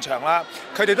喺現場啦，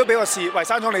佢哋都俾我試，喂，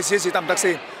山聰你試一試得唔得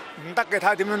先？唔得嘅睇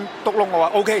下點樣篤窿，我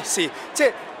話 OK 試，即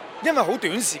係因為好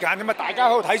短時間啫嘛，大家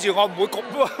喺度睇住我，唔會焗，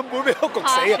唔會俾我焗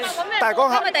死啊！但係嗰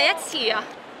下係咪第一次啊？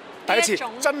第一次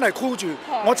真係箍住，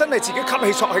我真係自己吸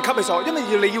氣索，因為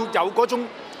你要有嗰種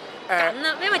緊啊，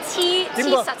因為黐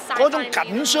實晒嗰種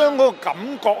緊張嗰個感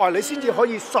覺啊，你先至可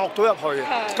以索到入去。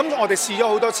咁我哋試咗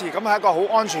好多次，咁喺一個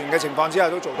好安全嘅情況之下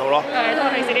都做到咯。係，同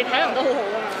埋平時你體能都好好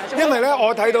啊嘛。因為咧，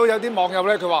我睇到有啲網友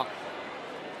咧，佢話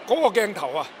嗰個鏡頭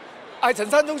啊，係陳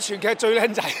山聰全劇最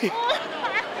靚仔。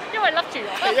因為笠住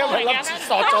咗，因為笠住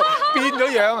索咗，變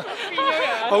咗樣，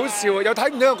好笑啊！又睇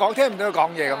唔到佢講，聽唔到佢講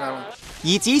嘢咁樣。而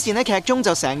子善喺劇中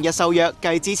就成日受虐，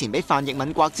繼之前俾范逸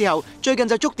敏刮之後，最近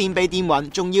就觸電被電暈，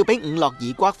仲要俾伍樂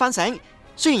儀刮翻醒。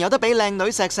雖然有得俾靚女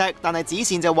錫，但係子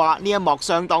善就話呢一幕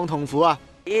相當痛苦啊！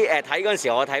睇嗰陣時，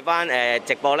我睇翻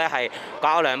直播咧係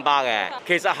刮咗2巴嘅，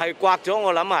其實係刮咗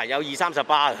我諗啊有20-30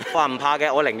巴。我話唔怕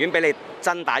嘅，我寧願俾你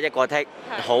真打1個剔，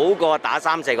好過打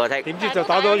3-4個剔。點知就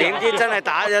打咗？點知真係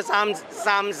打咗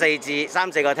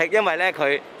3-4個剔，因為咧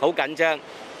佢好緊張。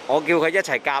我叫佢一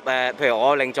齊夾譬如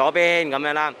我擰左邊咁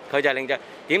樣啦，佢就擰左。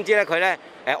點知咧佢咧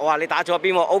我話你打左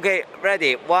邊喎 ，OK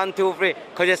ready 1 2 3，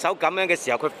佢隻手咁樣嘅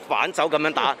時候，佢反手咁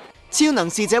樣打。超能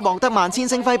使者獲得萬千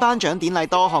星輝頒獎典禮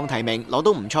多項提名，攞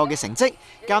到唔錯嘅成績。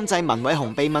監製文偉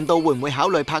雄被問到會唔會考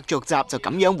慮拍續集，就咁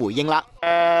樣回應啦。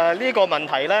呢個問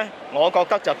題呢，我覺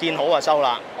得就見好就收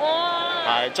啦。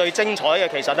係最精彩嘅，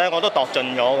其實呢我都度盡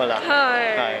咗㗎啦。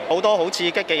係好多好刺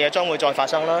激嘅嘢將會再發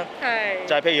生啦。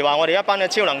就係譬如話，我哋一班嘅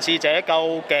超能使者，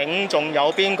究竟仲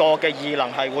有邊個嘅異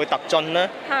能係會突進呢？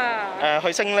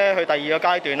去升呢，去第2個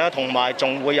階段啦，同埋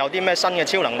仲會有啲咩新嘅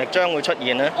超能力將會出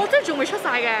現呢？我真係仲未出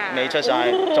晒嘅。未出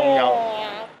晒，仲有。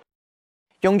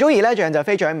容祖兒咧最近就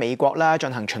飛咗喺美國啦，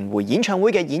進行巡迴演唱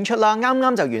會嘅演出啦，啱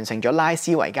啱就完成咗拉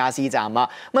斯維加斯站啊！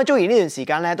咁啊，祖兒呢段時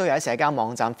間咧都有喺社交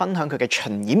網站分享佢嘅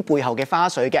巡演背後嘅花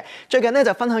絮嘅，最近咧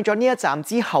就分享咗呢一站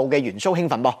之後嘅元蘇興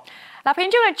奮噃。嗱，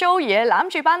片中嘅 Joey 攬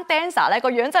住班 dancer 咧，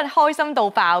個樣真係開心到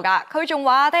爆㗎。佢仲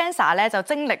話 dancer 咧就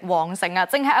精力旺盛啊，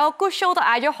淨係個 good show 都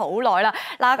嗌咗好耐啦。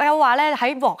嗱，又話咧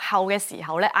喺幕後嘅時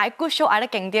候咧嗌 good show 嗌得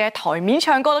勁啲咧，台面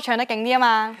唱歌都唱得勁啲啊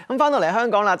嘛。咁翻到嚟香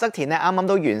港啦，側田咧啱啱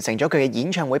都完成咗佢嘅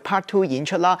演唱會 Part 2演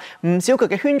出啦。唔少佢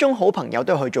嘅圈中好朋友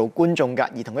都去做觀眾㗎，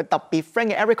而同佢特別 friend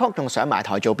嘅 Eric Kwok 仲上埋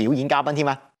台做表演嘉賓添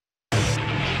啊。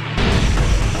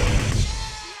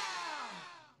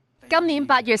今年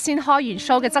8月先開完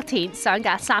show 嘅側田，相隔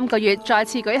3個月再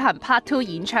次舉行 Part 2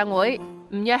演唱會。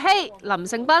吳若希、林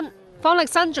盛斌、方力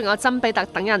申仲有曾比特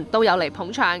等人都有嚟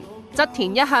捧場。側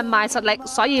田一向賣實力，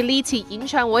所以呢次演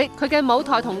唱會佢嘅舞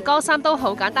台同歌衫都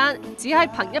好簡單，只係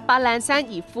憑一把靚聲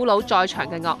而俘虜在場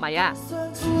嘅樂迷啊！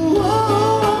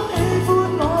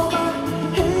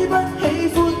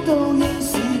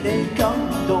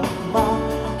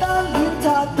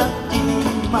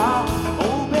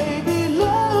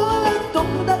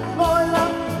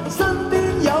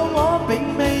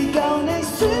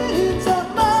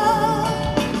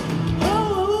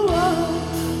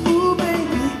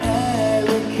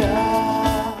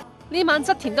呢晚晚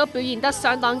側田都表現得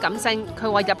相當感性，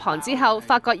佢話入行之後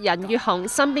發覺人越紅，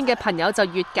身邊嘅朋友就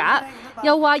越假，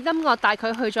又話音樂帶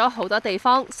佢去咗好多地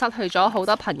方，失去咗好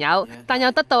多朋友，但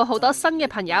又得到好多新嘅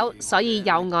朋友，所以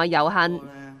有愛有恨。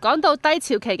講到低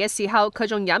潮期嘅時候，佢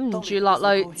仲忍唔住落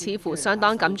淚，似乎相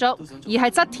當感觸。而係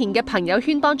側田嘅朋友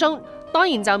圈當中，當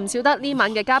然就唔少得呢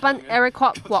晚嘅嘉賓 Eric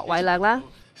Kwok 郭偉亮啦。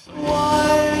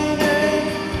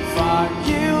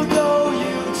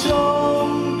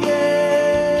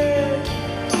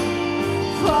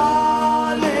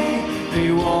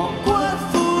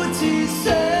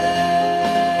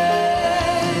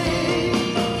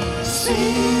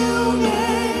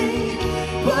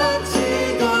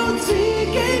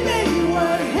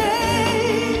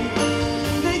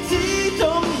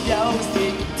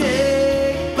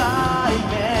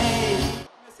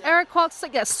昔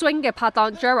日 swing 嘅拍檔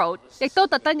Gerald 亦都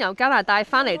特登由加拿大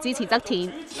翻嚟支持側田。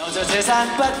留在這山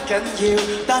不緊要，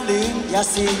單戀也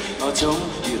是我種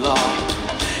娛樂，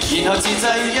然後自製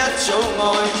一組愛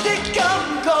的感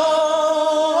覺。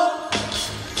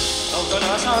留在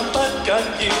那山不緊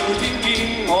要，天邊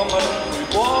我問如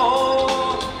果，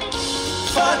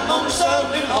發夢相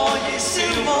戀可以笑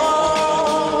我。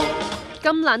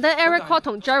咁難得 Eric Kwok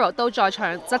同 Gerald 都在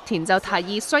場，側田就提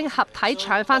議 swing 合體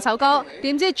唱翻首歌，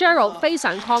點知 Gerald 非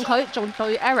常抗拒，仲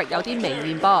對 Eric 有啲微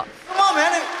言噃。咁名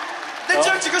你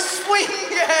着住個 swing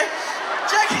嘅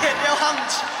jacket 又行，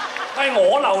係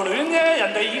我留戀啫，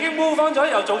人哋已經 move 翻咗，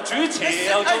又做主持，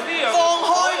又做呢樣，放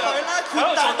開佢啦，喺度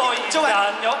做代言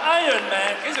人，有 Iron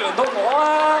Man，幾時輪到我啊？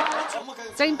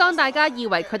正當大家以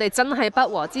為佢哋真係不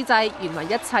和之際，原來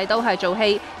一切都係做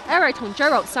戲。Eric 同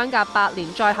Gerald 相隔8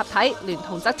年再合體，聯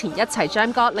同側田一齊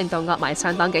jam 歌，令到樂迷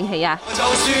相當驚喜啊！就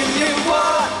算要屈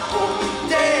服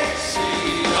的時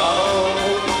候，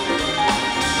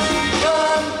艱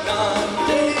難的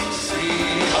時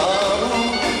候，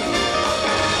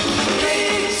堅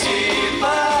持不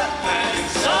停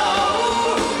手，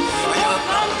若冷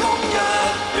凍一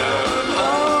樣肯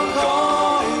改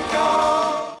革。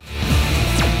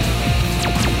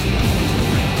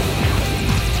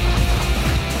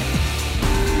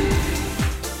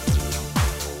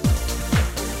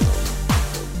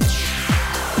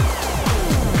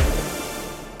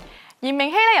嚴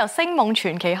明熙由星夢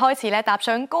傳奇開始踏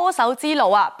上歌手之路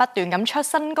啊，不斷咁出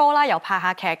新歌啦，又拍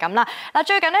下劇咁啦。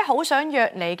最近好想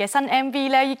約你嘅新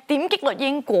MV 點擊率已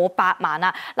經過8萬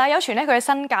啦。有傳佢嘅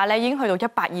身價已經去到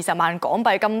120萬港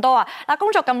幣咁多啊。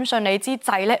工作咁順利之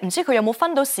際唔知佢有冇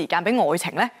分到時間俾愛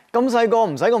情呢？咁細個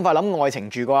唔使咁快諗愛情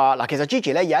住啩。其實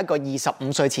Gigi 有一個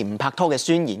25歲前唔拍拖嘅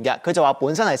宣言嘅，佢就話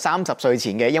本身係30歲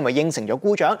前嘅，因為應承咗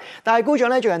姑丈，但係姑丈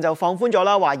最近就放寬咗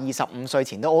啦，話25歲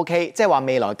前都 OK， 即係話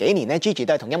未來幾年Gigi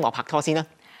都係同音樂拍拖先啦。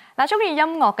中意音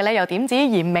樂嘅又點止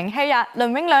嚴明熙啊？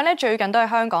倫永亮最近都喺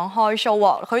香港開 show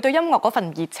喎，佢對音樂嗰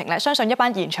份熱情相信一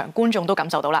班現場觀眾都感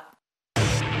受到啦。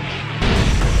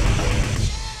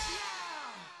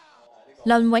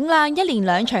倫永亮1連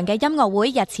2場嘅音樂會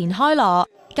日前開鑼，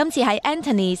今次係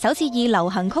Anthony 首次以流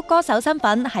行曲歌手身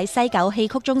份喺西九戲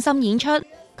曲中心演出。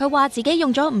佢話自己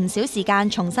用咗唔少時間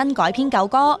重新改編舊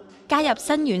歌，加入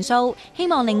新元素，希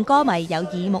望令歌迷有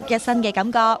耳目一新嘅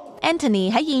感覺。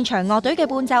Anthony 喺現場樂隊嘅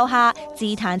伴奏下，自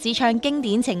彈自唱經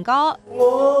典情歌。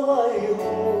我為何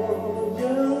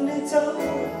讓你走？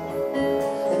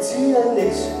只因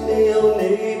你說你有你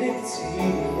的自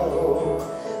由，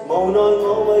無奈我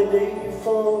為你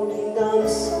放膽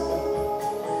心，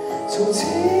從此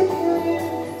飄於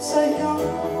世間，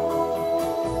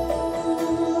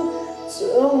像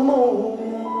夢。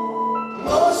我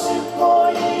說過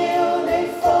要你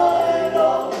快樂，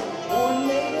換你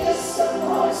一生開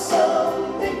心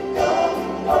的感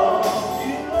覺。原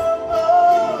諒我，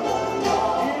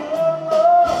原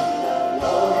諒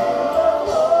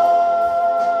我。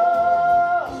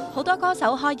好多歌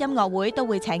手開音樂會都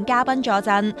會請嘉賓助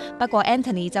陣，不過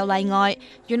Anthony 就例外，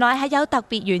原來係有特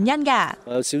別原因㗎。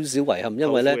有少少遺憾，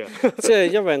因為咧，即係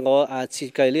因為我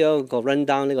設計呢一個 run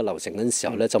down 呢個流程嗰陣時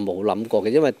候咧，就冇諗過嘅，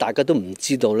因為大家都唔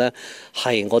知道咧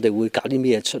係我哋會搞啲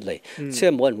咩嘢出嚟，即係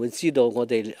冇人會知道我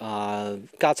哋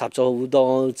加插咗好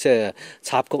多即係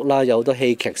插曲啦，有好多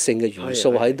戲劇性嘅元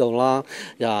素喺度啦，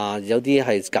有啲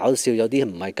係搞笑，有啲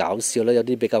唔係搞笑啦，有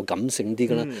啲比較感性啲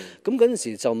㗎啦。咁嗰陣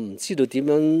時就唔知道點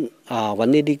樣揾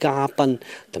呢啲嘉賓，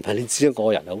同埋你知我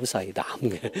個人係好細膽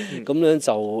嘅，咁樣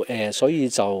就所以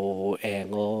就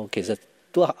我其實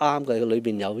都啱嘅。裏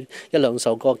邊有一兩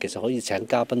首歌其實可以請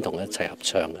嘉賓同佢一齊合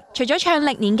唱嘅。除咗唱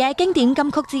歷年嘅經典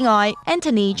金曲之外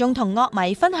 ，Anthony 仲同樂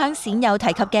迷分享鮮有提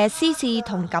及嘅私事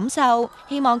同感受，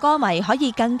希望歌迷可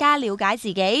以更加了解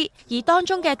自己。而當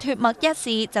中嘅脱墨一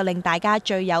事就令大家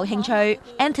最有興趣。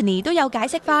Anthony 都有解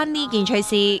釋翻呢件趣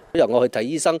事。由我去睇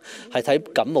醫生係睇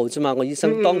感冒啫嘛，我醫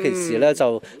生當其時咧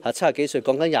就70幾歲，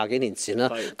講緊20幾年前啦。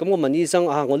咁我問醫生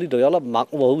我呢度有粒墨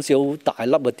喎，好似好大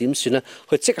粒啊，點算咧？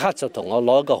佢即刻就同我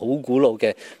攞一個好古老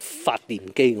嘅發電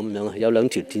機咁樣，有兩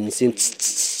條電線，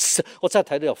我真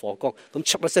係睇到有火光，咁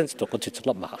唰一聲就同我脱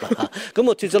咗粒墨啦。咁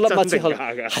我脱咗粒墨之後，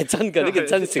係真嘅，呢件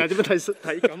真事。點樣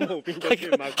睇感冒變咗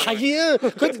脱墨？係啊，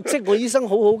佢即係我醫生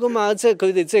好好噶嘛，即係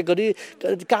佢哋即係嗰啲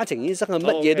家庭醫生係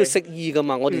乜嘢都識醫噶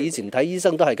嘛。我哋以前睇醫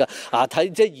生都係㗎，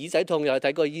睇即係耳仔痛又係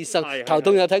睇個醫生，頭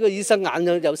痛又睇個醫生，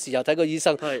眼有時又睇個醫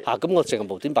生。咁我淨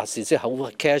係無端白事，即係好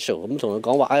casual 咁同佢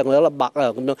講話，我有粒墨啊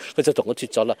咁樣，佢就同我脱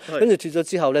咗啦。跟住脱咗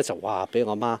之後咧，就哇俾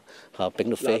我媽揈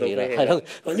到飛起啦，係咯，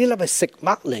呢粒係食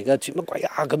墨嚟㗎，脱乜鬼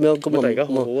啊咁樣咁啊！而家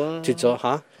好好啊，脱咗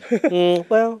嚇。但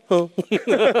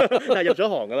係入咗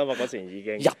行㗎啦嘛，嗰時已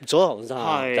經入咗行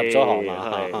曬，入咗行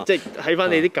啊！即係喺翻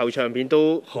你啲舊唱片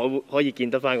都可以見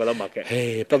得翻嗰粒墨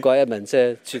嘅。不過一文即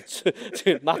係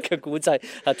脱墨嘅古仔，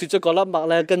脱咗嗰粒墨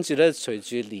咧，跟住咧隨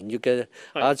住年月嘅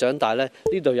長大咧，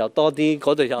呢度又多啲，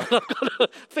嗰度又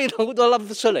飛到好多粒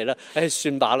出嚟啦，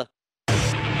算罷啦。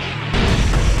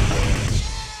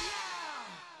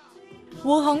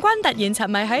胡鴻鈞突然沉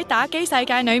迷喺打機世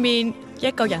界裏面，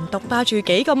一個人獨霸住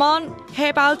幾個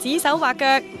mon，hea 爆指手畫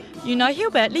腳。原來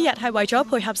Hubert 呢日係為咗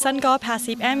配合新歌拍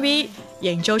攝 MV，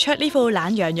營造出呢副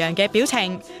懶洋洋嘅表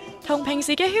情。同平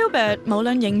時嘅 Hubert，無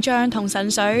論形象同神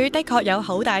髓，的確有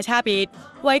好大差別，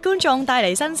為觀眾帶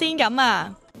嚟新鮮感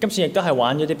啊！今次亦都係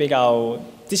玩咗啲比較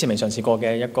之前未嘗試過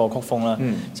嘅一個曲風啦，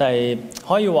就係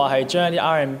可以話係將一啲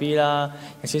R&B 啦，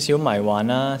有少少迷幻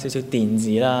啦，少少電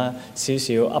子啦，少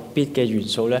少 upbeat 嘅元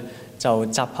素咧，就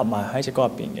集合埋喺隻歌入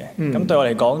邊嘅。咁對我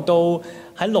嚟講都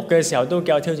喺錄嘅時候都幾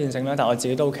有挑戰性啦，但我自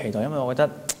己都好期待，因為我覺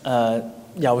得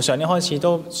由上年開始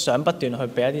都想不斷去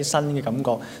俾一啲新嘅感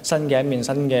覺、新嘅一面、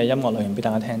新嘅音樂內容俾大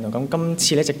家聽到。咁今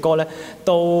次呢隻歌咧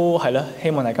都係咯，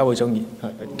希望大家會中意。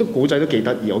都古仔都幾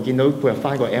得意，我見到配合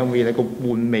翻個 MV 咧，個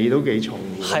玩味都幾重。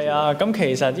係啊，咁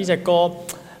其實呢隻歌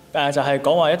就係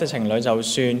講話一對情侶，就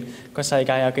算個世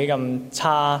界有幾咁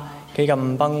差、幾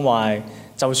咁崩壞，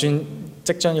就算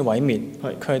即將要毀滅，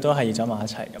佢哋都係要走埋一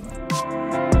齊咁。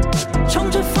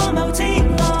衝出荒謬之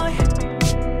外，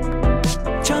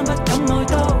將不敢愛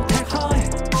都踢開，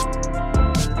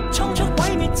衝出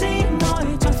毀滅之外，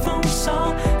再封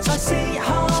鎖，再撕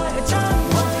開，將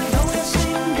壞到一聲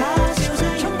假笑聲，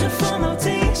衝出荒謬之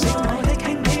外，我的輕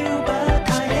佻不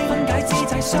太輕，分解之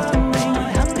際傷命，內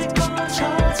肯的歌錯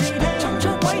字的，衝出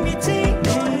毀滅之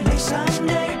外，理想的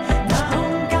那空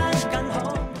間更好。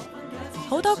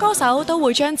好多歌手都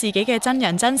會將自己嘅真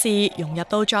人真事融入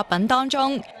到作品當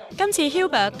中，今次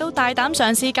Hubert 都大膽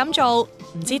嘗試咁做。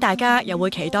唔知大家又會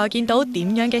期待見到點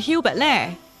樣嘅 Hubert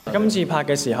呢？今次拍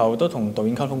嘅時候都同導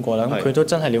演溝通過啦，咁佢都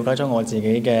真係了解咗我自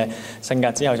己嘅性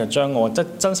格之後，就將我真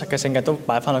實嘅性格都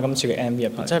擺翻到今次嘅 MV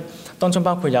入邊，即係當中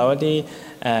包括有一啲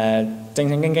正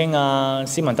正經經啊、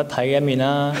斯文得體嘅一面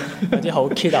啦，有啲好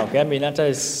kiddo 嘅一面啦，即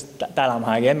係大男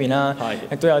孩嘅一面啦，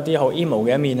亦都有啲好 emo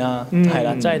嘅一面啦，係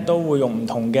啦，即係都會用唔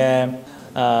同嘅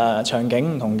場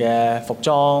景、唔同嘅服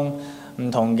裝。唔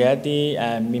同嘅一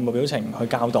啲面部表情去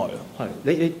交代咯。係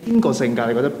你邊個性格？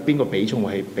你覺得邊個比重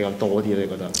係比較多啲咧？你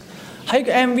覺得喺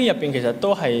個 MV 入邊其實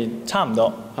都係差唔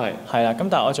多。係啦，咁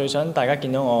但係我最想大家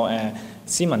見到我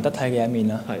斯文得體嘅一面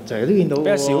啦。係就係都見到。比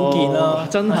較少見啦。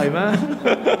真係咩？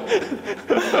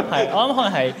係我諗可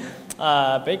能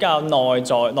係比較內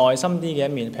心啲嘅一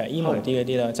面，譬如 emo 啲嗰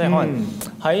啲啦，即係可能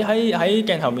喺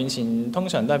鏡頭面前通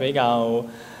常都係比較。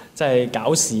即係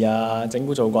搞事啊、整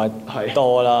蠱做怪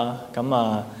多啦，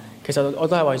咁其實我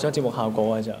都係為咗節目效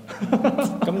果嘅啫。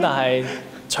咁但係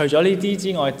除咗呢啲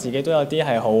之外，自己都有啲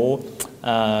係好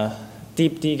deep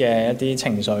啲嘅一啲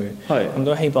情緒，咁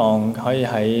都希望可以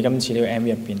喺今次呢個 MV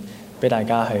入邊俾大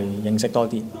家去認識多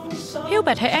啲。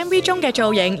Hubert 喺 MV 中嘅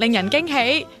造型令人驚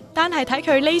喜，但係睇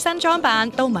佢呢身裝扮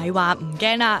都咪話唔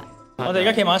驚啦。我哋而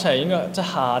家企埋一齊，應該即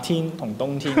係夏天同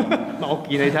冬天。我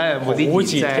見你睇下有冇啲好熱，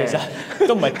其實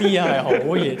都唔係啲啊，係好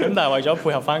熱。咁但係為咗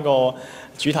配合翻個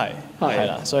主題，係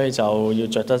啦，所以就要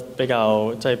着得比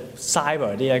較即係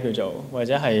cyber 啲咧，叫做或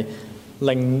者係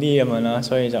靚啲咁樣啦。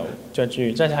所以就着住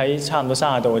即係喺差唔多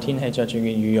30度嘅天氣，着住件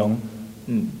羽絨，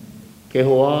幾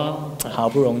好啊，好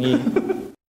不容易。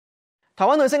台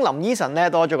灣女星林依晨咧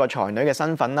多咗個才女嘅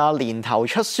身份啦，年頭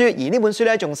出書，而呢本書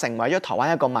咧仲成為咗台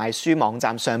灣一個賣書網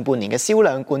站上半年嘅銷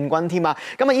量冠軍添啊！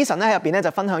咁啊，依晨咧喺入邊咧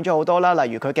就分享咗好多啦，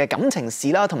例如佢嘅感情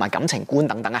事啦，同埋感情觀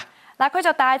等等啊。嗱，佢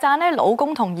就大讚咧，老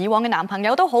公同以往嘅男朋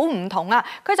友都好唔同啊！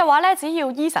佢就話咧，只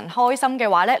要依晨開心嘅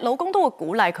話咧，老公都會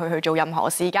鼓勵佢去做任何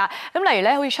事㗎。咁例如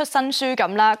咧，好似出新書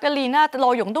咁啦，連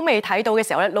內容都未睇到嘅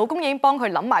時候咧，老公已經幫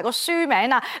佢諗埋個書名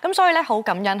啦。咁所以咧，好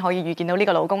感恩可以遇見到呢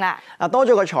個老公啊！嗱，多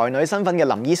咗個才女身份嘅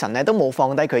林依晨咧，都冇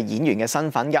放低佢演員嘅身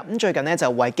份㗎。咁最近咧就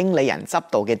為經理人執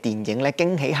導嘅電影咧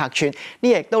驚喜客串，呢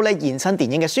亦都咧現身電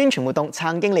影嘅宣傳活動，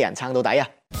撐經理人撐到底啊！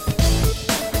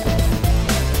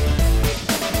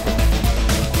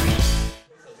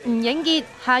吳映潔、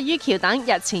夏于喬等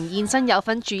日前現身有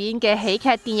份主演嘅喜劇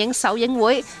電影首映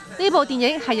會。呢部電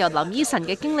影係由林依晨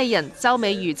嘅經理人周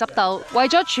美瑜執導。為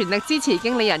咗全力支持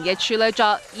經理人嘅處女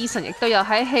作，依晨亦都有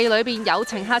喺戲裏邊友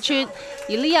情客串。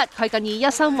而呢日佢更以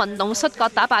一身運動恤角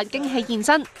打扮驚喜現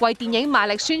身，為電影賣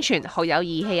力宣傳，好有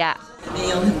義氣啊！裡面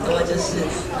有很多就是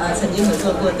曾經合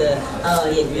作過的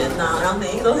演員然後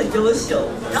每一個都很優秀，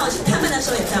然後去他們的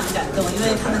時候也非常感動，因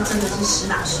為他們真的是實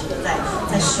打實的在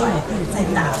甩、在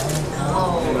打，然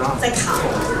後在扛，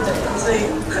對，所以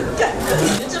很感人。我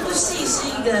覺得這部戲是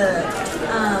一個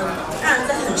讓人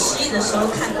在很失意的時候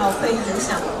看到會很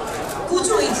想孤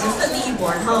注一擲、奮力一搏，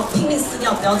然後拼命撕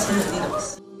掉標籤的那種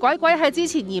戲。鬼鬼喺之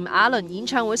前炎亞綸演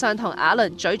唱會上同亞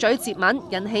綸嘴嘴接吻，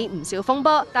引起唔少風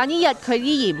波。但呢日佢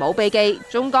依然冇避忌，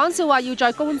仲講笑話要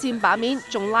再攻佔版面，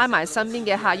仲拉埋身邊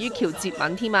嘅夏于喬接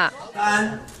吻添啊！3、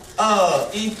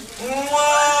2、1，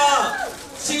哇！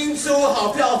新書好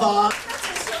票房，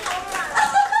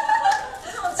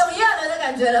總亞綸的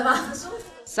感覺了嗎？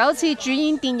首次主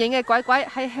演電影嘅鬼鬼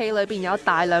喺戲裏邊有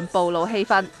大量暴露戲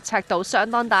份，尺度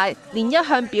相當大，連一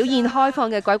向表現開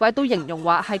放嘅鬼鬼都形容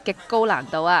話係極高難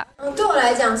度啊！對我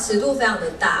來講尺度非常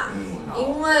的大，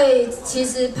因為其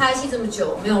實拍戲這麼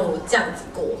久沒有這樣子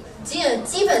過，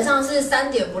基本上是3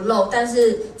點不露，但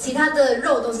是其他的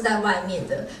肉都是在外面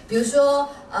的，比如說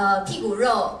屁股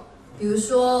肉。比如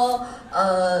說，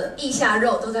腋下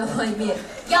肉都在外面，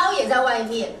腰也在外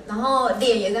面，然後臉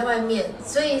也在外面，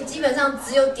所以基本上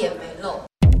只有點沒露。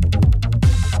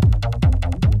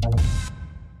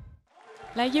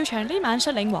黎耀祥呢晚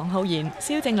率領黃浩然、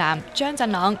蕭正楠、張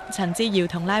振朗、陳志堯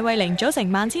同賴慧玲組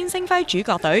成萬千星輝主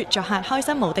角隊，作客開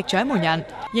心無敵獎門人，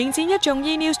迎戰一眾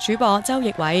E-News 主播周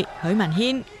奕偉、許文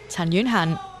軒、陳婉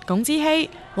嫻、龔之希、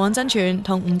黃振全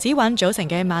同吳子韻組成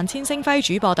嘅萬千星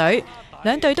輝主播隊。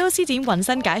兩隊都施展渾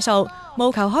身解數，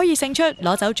務求可以勝出，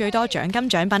攞走最多獎金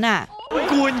獎品啊！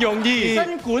新冠容易，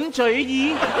新冠最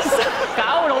易，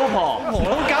搞老婆，唔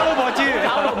好搞老婆住，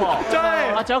搞老婆，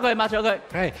再抹咗佢，抹咗佢。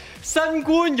係新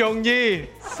冠容易，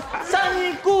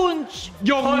新冠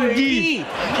容易，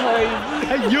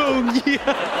係容易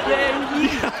啊，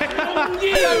容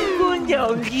易，新冠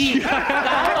容易，搞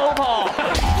老婆。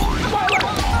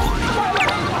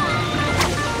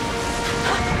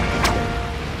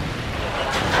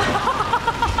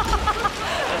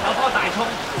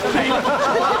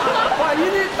哇！呢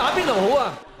啲打邊爐好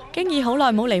啊！經已好耐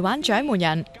冇嚟玩獎門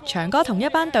人，長哥同一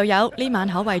班隊友呢晚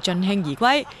可謂盡興而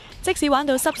歸，即使玩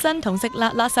到濕身同食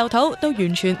辣辣獸肚，都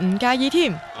完全唔介意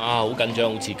添。好緊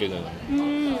張，好刺激啊！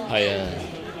係啊，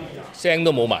聲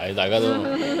都冇埋，大家都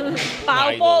爆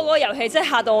波嗰個遊戲真係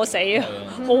嚇到我死啊！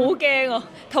好驚啊！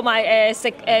同埋食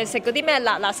嗰啲咩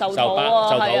辣辣獸肚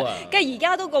啊，係啊，跟住而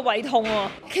家都個胃痛喎。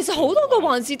其實好多個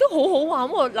環節都好好玩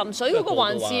喎，淋水嗰個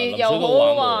環節又好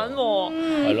好玩喎。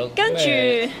係咯，跟住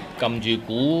撳住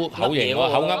鼓口型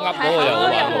喎，口噏噏嗰個又好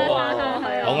玩喎，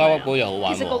口噏噏嗰個又好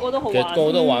玩喎。其實個個都好玩，其實個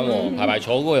個都玩喎，排排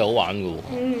坐嗰個又好玩嘅喎。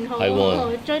係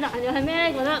喎。最難嘅係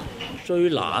咩？覺得最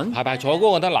難排排坐嗰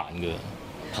個覺得難嘅。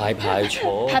排排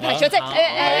坐，排排坐即係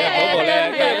嗰個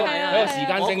咧，嗰個時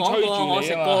間性催住你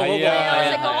啊嘛，係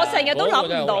啊，我成日都諗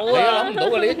唔到啊，你諗唔到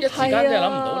啊，你一時間真係諗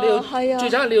唔到，你要最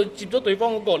慘係你要接咗對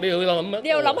方嗰個，你要諗乜？你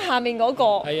要諗下面嗰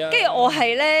個，跟住我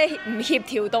係咧唔協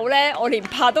調到咧，我連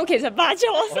拍都其實拍錯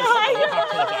晒，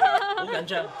好緊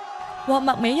張。獲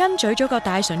麥美恩咀咗個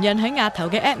大唇印喺額頭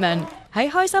嘅 Edmond，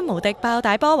喺開心無敵爆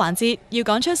大波環節，要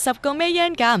講出10個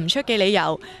Mayan 嫁唔出嘅理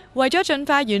由，為咗盡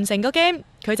快完成個 game，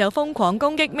佢就瘋狂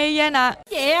攻擊 Mayan 啦。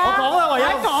嘢啊！我講啦，唯有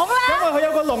講啦，因為佢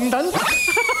有個龍躉，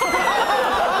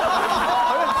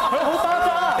佢好巴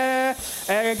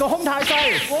渣，個胸太細。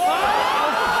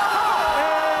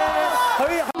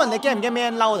問你驚唔驚咩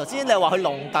人嬲？頭先你話佢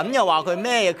龍躉，又話佢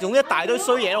咩，總之一大堆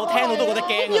衰嘢，我聽到都覺得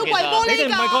驚。要跪玻璃㗎！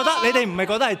你哋唔係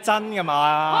覺得係真㗎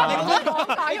嘛？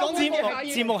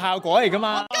節目效果嚟㗎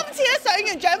嘛？今次咧上完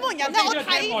獎門人咧，我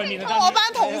睇清楚我班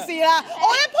同事啦，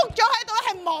我一仆咗喺度係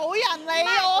冇人理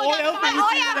我㗎，唔係我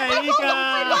呀，我幾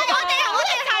好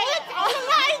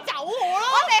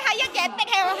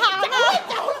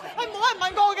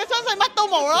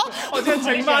咯。我真係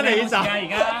整翻你咋？而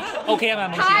家 OK 啊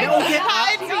嘛？太你 OK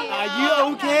太遲，Are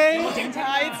you OK？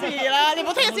太遲啦！你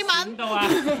冇聽日先問。